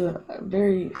a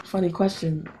very funny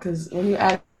question because when you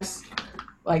ask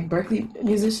like Berkeley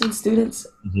musician students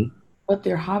what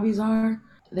their hobbies are,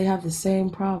 they have the same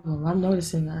problem. I'm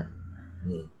noticing that.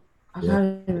 I'm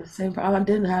having the same problem. I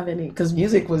didn't have any because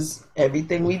music was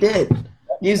everything we did.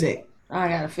 Music. I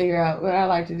gotta figure out what I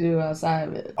like to do outside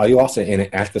of it. Are you also in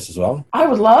actress as well? I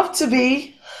would love to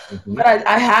be, but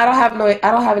I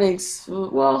don't have any.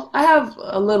 Well, I have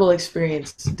a little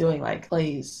experience doing like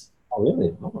plays. Oh,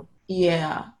 really? Oh.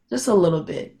 Yeah, just a little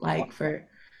bit, like for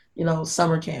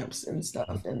summer camps and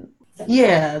stuff, and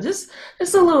yeah, just a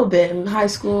little bit in high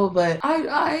school. But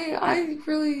I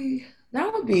really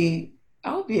that would be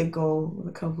a goal in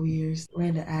a couple years.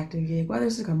 Land an acting gig, whether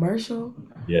it's a commercial.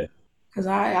 Yeah. Because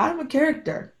I'm a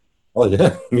character. Oh,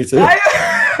 yeah, me too. I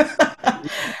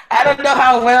don't know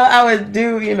how well I would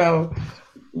do,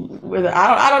 with it.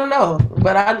 I don't know,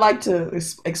 but I'd like to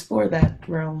explore that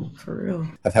realm for real.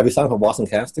 Have you signed up for Boston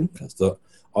Casting? Because they're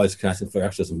always casting for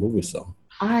extras in movies, so.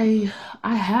 I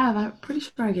have. I'm pretty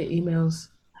sure I get emails,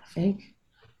 I think.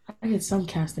 I get some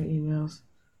casting emails.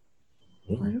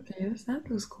 Like, okay, that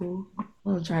looks cool. I'm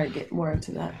going to try to get more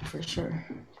into that for sure.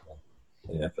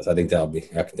 Yeah, because I think that'll be.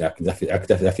 I can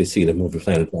definitely see the movie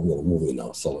playing a movie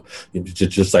now. So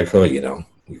just like her, you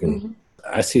can.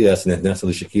 I see that as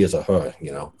Alicia Keys or her,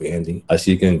 Brandy. I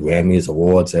see you getting Grammys,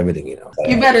 awards, everything,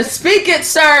 You better speak it,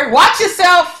 sir. Watch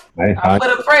yourself. I'll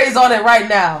put a phrase on it right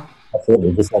now.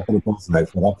 Absolutely, just like the post tonight.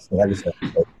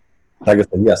 Like I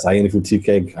said, yes, I interviewed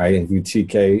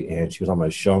TK, and she was on my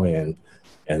show, and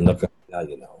look at that,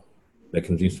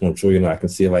 making dreams come true. I can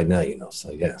see it right now, So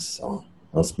yes, so.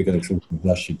 I'm speaking the truth,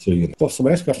 bless you too. So my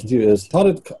next question to you is: how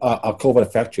did COVID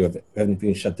affect you? Everything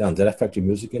being shut down, did that affect your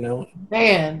music?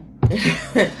 Man,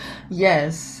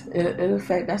 yes, it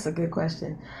affect. That's a good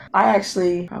question. I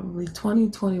actually probably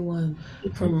 2021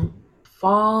 from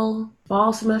fall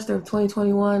semester of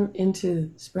 2021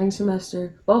 into spring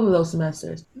semester, both of those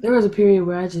semesters. There was a period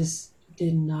where I just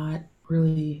did not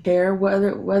really care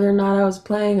whether or not I was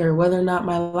playing or whether or not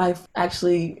my life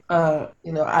actually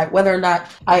whether or not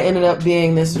I ended up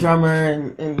being this drummer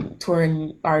and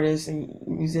touring artist and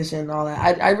musician and all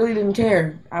that. I really didn't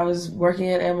care. I was working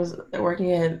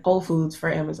at Whole Foods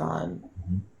for Amazon,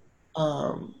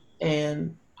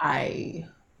 and I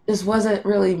just wasn't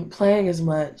really playing as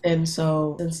much. And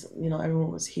so since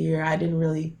everyone was here, I didn't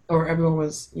really, or everyone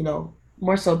was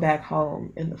more so back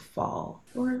home in the fall.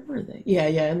 Where were they?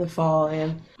 Yeah, in the fall.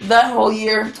 And that whole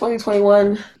year,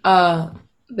 2021,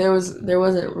 there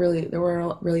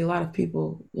were really a lot of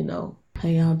people,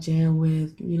 hang out, jam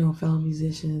with, fellow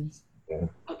musicians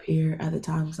up here at the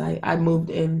time. Because I moved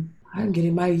in, I'm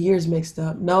getting my years mixed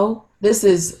up. No, this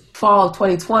is fall of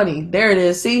 2020. There it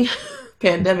is. See?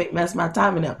 Pandemic messed my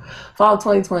timing up. Fall of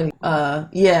 2020.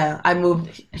 I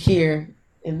moved here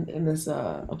in this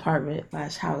apartment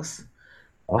 / house.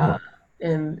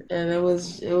 And it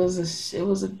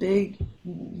was a big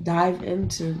dive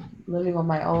into living on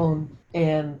my own,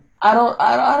 and I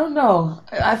don't know.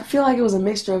 I feel like it was a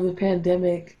mixture of the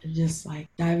pandemic and just like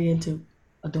diving into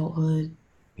adulthood.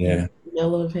 Yeah. In the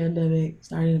middle of a pandemic,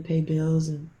 starting to pay bills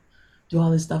and do all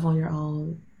this stuff on your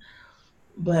own.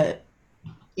 But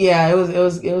yeah, it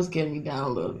was getting me down a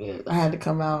little bit. I had to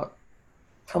come out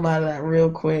of that real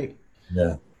quick.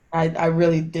 Yeah. I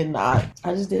really did not.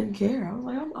 I just didn't care. I was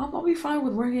like, I'll be fine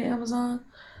with working at Amazon.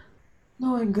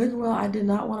 Knowing good and well, I did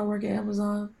not want to work at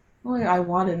Amazon.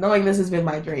 Knowing this has been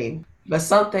my dream. But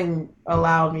something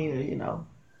allowed me to,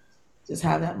 just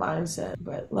have that mindset.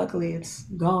 But luckily it's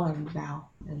gone now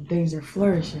and things are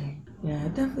flourishing. Yeah,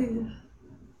 it definitely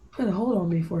put a hold on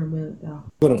me for a minute though.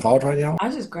 You're in college right now? I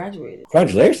just graduated.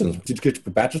 Congratulations. Did you get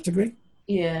your bachelor's degree?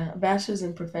 Yeah, a bachelor's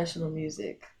in professional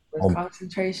music. With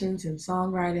concentrations in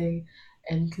songwriting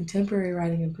and contemporary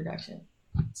writing and production.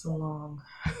 It's a long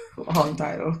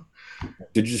title.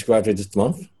 Did you just graduate this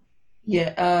month?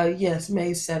 Yeah, yes,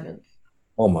 May 7th.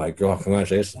 Oh my God,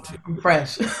 congratulations. I'm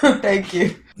fresh. Thank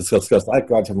you. Because I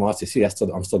graduated from RCC,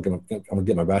 I'm still going to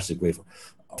get my bachelor's degree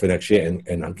for next year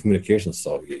in communications.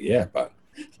 So yeah, but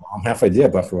I'm halfway there,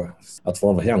 but that's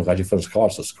one over here. I'm glad you finished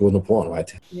college. So school no point,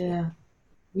 right? Yeah,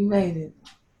 we made it.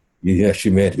 Yeah, she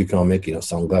made it become Mickey.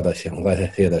 So I'm glad to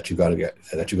hear that you got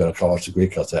a college degree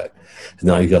because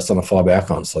now you got something to fall back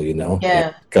on. So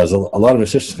Yeah. because a lot of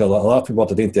musicians, a lot of people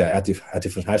think that after you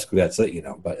finish high school that's it,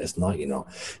 but it's not. You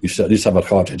should at least have a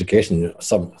college education,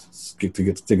 some to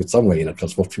get somewhere,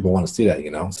 because most people want to see that.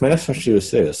 So my next question is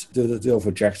this: the deal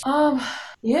for Jackson.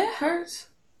 Yeah, it hurts.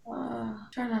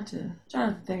 Try not to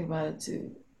think about it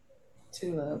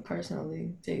too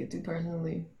personally. Take it too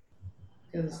personally.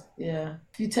 Because, yeah,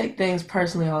 if you take things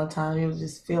personally all the time, you'll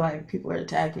just feel like people are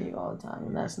attacking you all the time.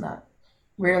 And that's not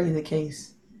rarely the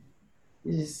case.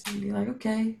 You just be like,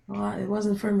 okay, well, it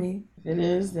wasn't for me. If it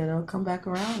is, then it'll come back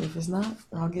around. If it's not,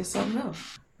 I'll get something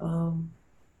else.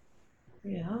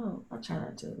 Yeah, I'll try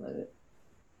not to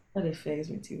let it phase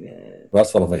me too bad. Well,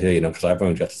 that's what over here, because I've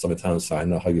only got so many times, so I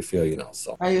know how you feel,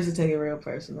 so. I used to take it real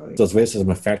personally. Does racism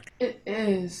affect? It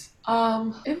is.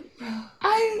 I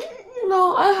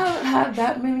haven't had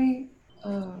that many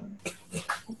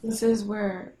instances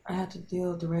where I had to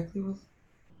deal directly with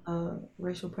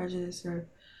racial prejudice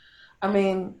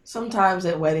sometimes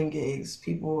at wedding gigs,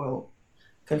 people will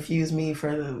confuse me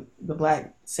for the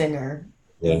black singer.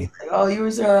 Yeah. Like, oh, you were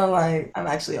so like, I'm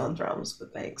actually on drums,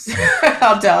 but thanks.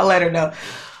 I'll let her know.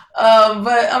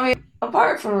 But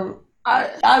apart from,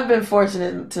 I've been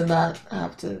fortunate to not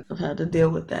have to deal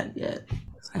with that yet.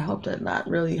 I hope to not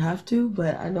really have to,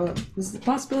 but I know there's a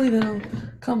possibility that it'll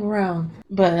come around.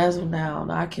 But as of now,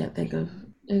 I can't think of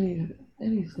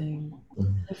anything.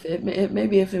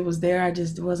 Maybe if it was there, I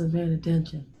just wasn't paying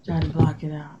attention. Trying to block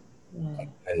it out. Yeah.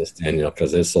 I understand,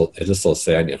 because it's just so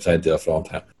sad. Because I did it for a long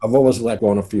time. What was it like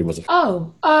growing up for you? Was it?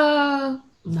 Nah,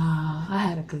 I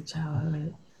had a good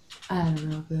childhood. I had it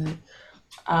real good.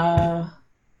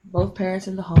 Both parents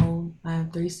in the home. I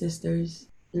have 3 sisters.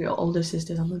 3 older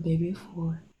sisters. I'm the baby of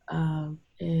 4.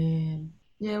 And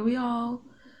yeah, we all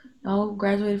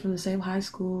graduated from the same high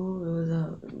school. It was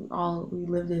we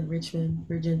lived in Richmond,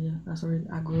 Virginia. That's where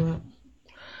I grew up.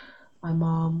 My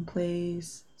mom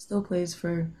still plays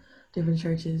for different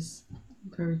churches,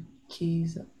 for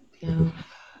keys, piano,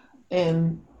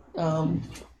 and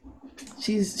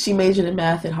she majored in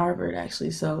math at Harvard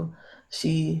actually. So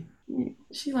she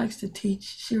likes to teach.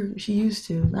 She used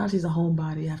to. Now she's a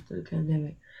homebody after the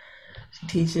pandemic. She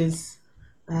teaches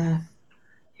math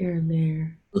here and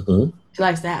there. Mm-hmm. She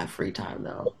likes to have free time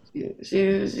though.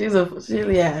 She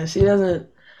doesn't.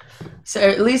 So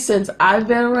at least since I've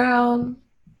been around,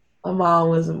 my mom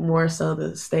was more so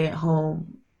the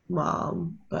stay-at-home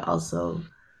mom, but also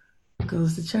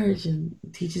goes to church and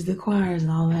teaches the choirs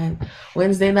and all that.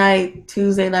 Wednesday night,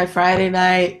 Tuesday night, Friday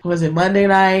night. Was it Monday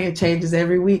night? It changes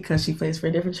every week because she plays for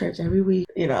a different church every week.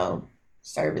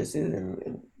 Services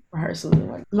and rehearsals.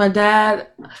 My dad,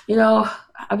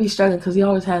 I be struggling because he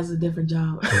always has a different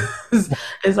job.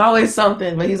 It's always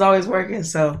something, but he's always working.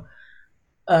 So,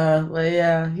 but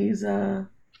yeah,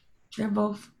 they're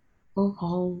both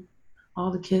home. All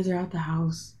the kids are at the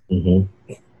house. Mm-hmm.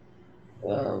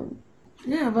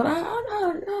 Yeah, but I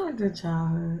had a good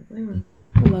childhood. They were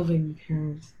loving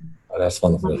parents. Oh, that's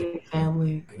wonderful. Loving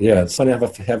family. Yeah, it's funny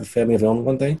to have a family of your own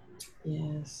one day.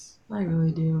 Yes, I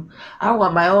really do. I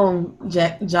want my own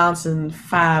Jack Johnson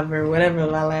 5 or whatever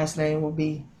my last name will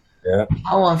be. Yeah.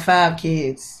 I want 5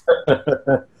 kids.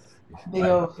 Big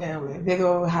old family, big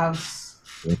old house.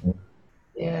 Mm-hmm.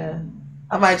 Yeah,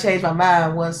 I might change my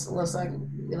mind once I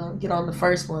get on the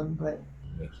first one, but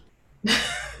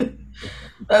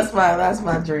that's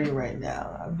my dream right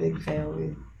now. A big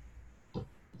family.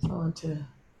 Someone to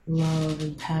love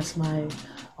and pass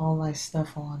all my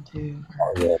stuff on to.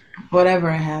 Oh, yeah. Whatever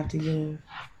I have to give.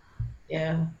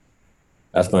 Yeah.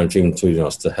 That's my dream too,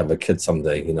 is to have a kid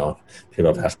someday,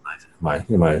 people pass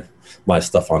my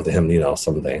stuff on to him,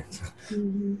 someday.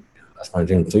 Mm-hmm. That's my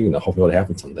dream too, hopefully it'll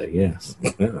happen someday, yes.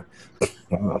 Yeah.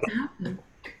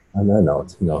 I know,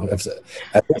 if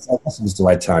it's the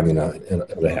right time,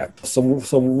 it'll happen. So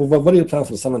what do you plan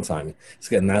for the summertime? It's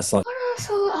getting nice. So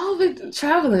I'll be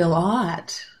traveling a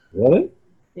lot. Really?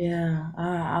 Yeah,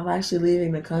 I'm actually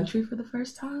leaving the country for the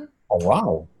first time. Oh,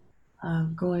 wow.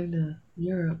 I'm going to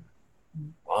Europe.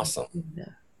 Awesome. Yeah.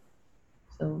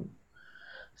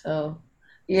 So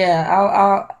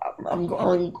yeah, I'm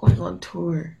going on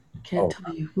tour. Can't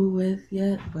tell you who with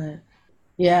yet, but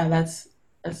yeah, that's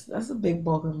a big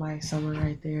bulk of my summer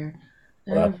right there.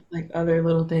 I have other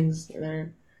little things that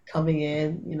are coming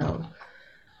in.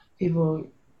 People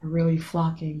are really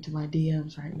flocking to my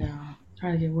DMs right now,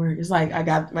 trying to get work. It's like I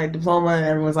got my diploma and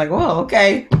everyone's like, "Whoa,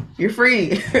 okay, you're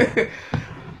free.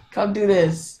 Come do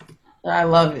this." And I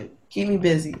love it. Keep me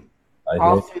busy.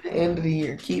 all through the end of the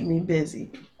year. Keep me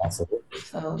busy. Absolutely.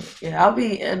 So yeah, I'll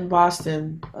be in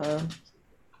Boston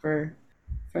for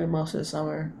most of the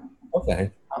summer.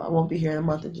 Okay. I won't be here in the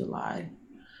month of July,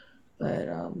 but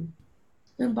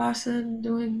in Boston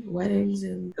doing weddings,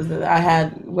 and 'cause I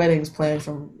had weddings planned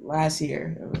from last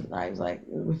year. I was like,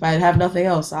 if I have nothing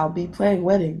else, I'll be playing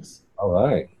weddings. All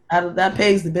right. That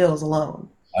pays the bills alone.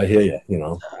 I hear you. You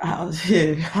know. I'll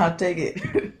take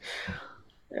it.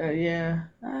 Yeah,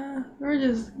 we're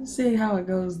just seeing how it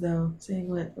goes, though. Seeing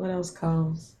what else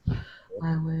comes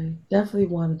my way. Definitely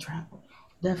want to travel.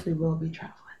 Definitely will be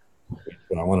traveling.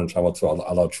 When I want to travel too,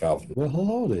 I love traveling. Well,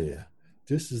 hello there.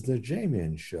 This is the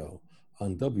Jayman Show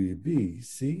on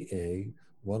WBCA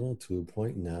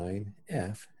 102.9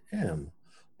 FM,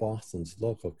 Boston's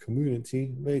local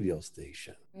community radio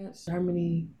station. France,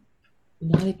 Germany,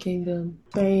 United Kingdom,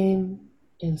 Spain,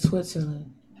 and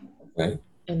Switzerland. Okay.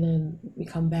 And then we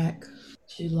come back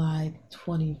July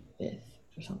 25th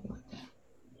or something like that.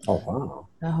 Oh, wow.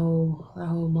 That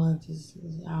whole month is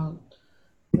out.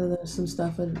 Then there's some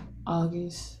stuff in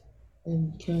August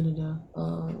in Canada.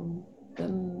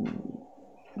 Then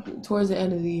towards the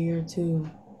end of the year too.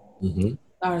 Mm-hmm.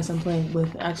 Artist I'm playing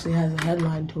with actually has a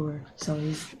headline tour, so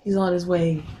he's on his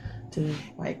way to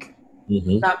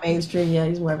not mainstream yet.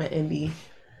 He's more of an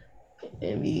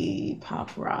indie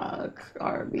pop rock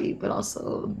R&B, but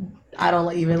also I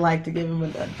don't even like to give him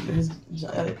a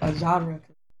genre.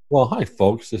 Well, hi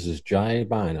folks, this is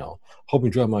Jayman. Hope you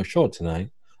enjoyed my show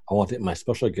tonight. I want to thank my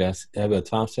special guests, Arie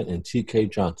Thompson and TK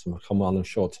Johnson, for coming on the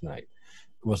show tonight.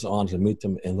 It was an honor to meet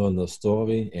them and learn their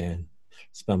story and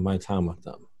spend my time with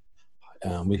them.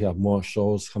 We have more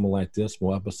shows coming like this,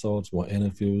 more episodes, more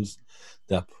interviews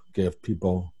that give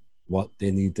people what they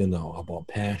need to know about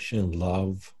passion,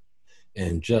 love,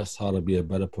 and just how to be a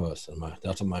better person.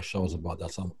 That's what my show is about.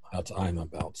 That's what I'm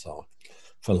about. So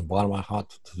from the bottom of my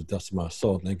heart to the depths of my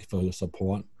soul, thank you for your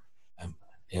support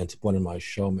and supporting my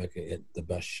show, making it the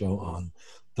best show on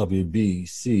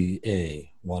WBCA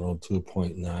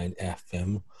 102.9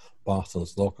 FM,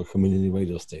 Boston's local community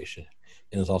radio station.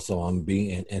 And it's also on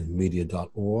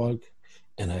bnnmedia.org.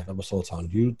 And I have episodes on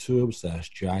YouTube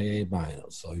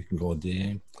 /Jayman. So you can go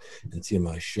there and see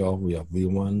my show. We have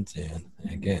reruns. And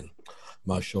again,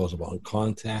 my show is about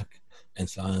contact and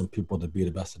inspiring people to be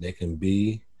the best that they can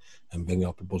be and bring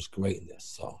out people's greatness.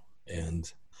 So, and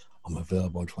I'm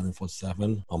available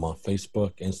 24/7. I'm on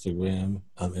Facebook, Instagram.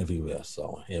 I'm everywhere.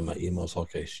 So, and my email is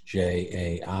okay.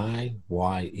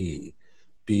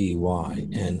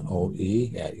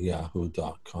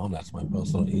 JAIYEBYNOE@yahoo.com. That's my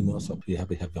personal email. So, be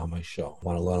happy to have you on my show. I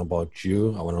want to learn about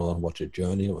you. I want to learn about your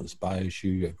journey, what inspires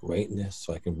you, your greatness,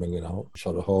 so I can bring it out,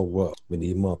 show the whole world. We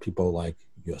need more people like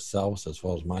yourselves as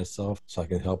well as myself, so I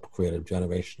can help create a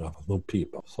generation of new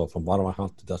people. So, from bottom of my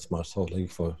heart to depths of my soul, thank you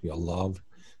for your love,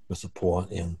 your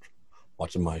support, and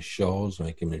watching my shows,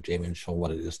 making the Jayman Show what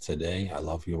it is today. I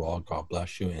love you all. God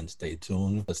bless you, and stay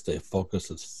tuned. Let's stay focused.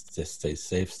 Let's stay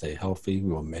safe, stay healthy. We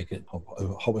will make it. Hope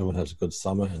everyone has a good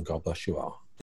summer, and God bless you all.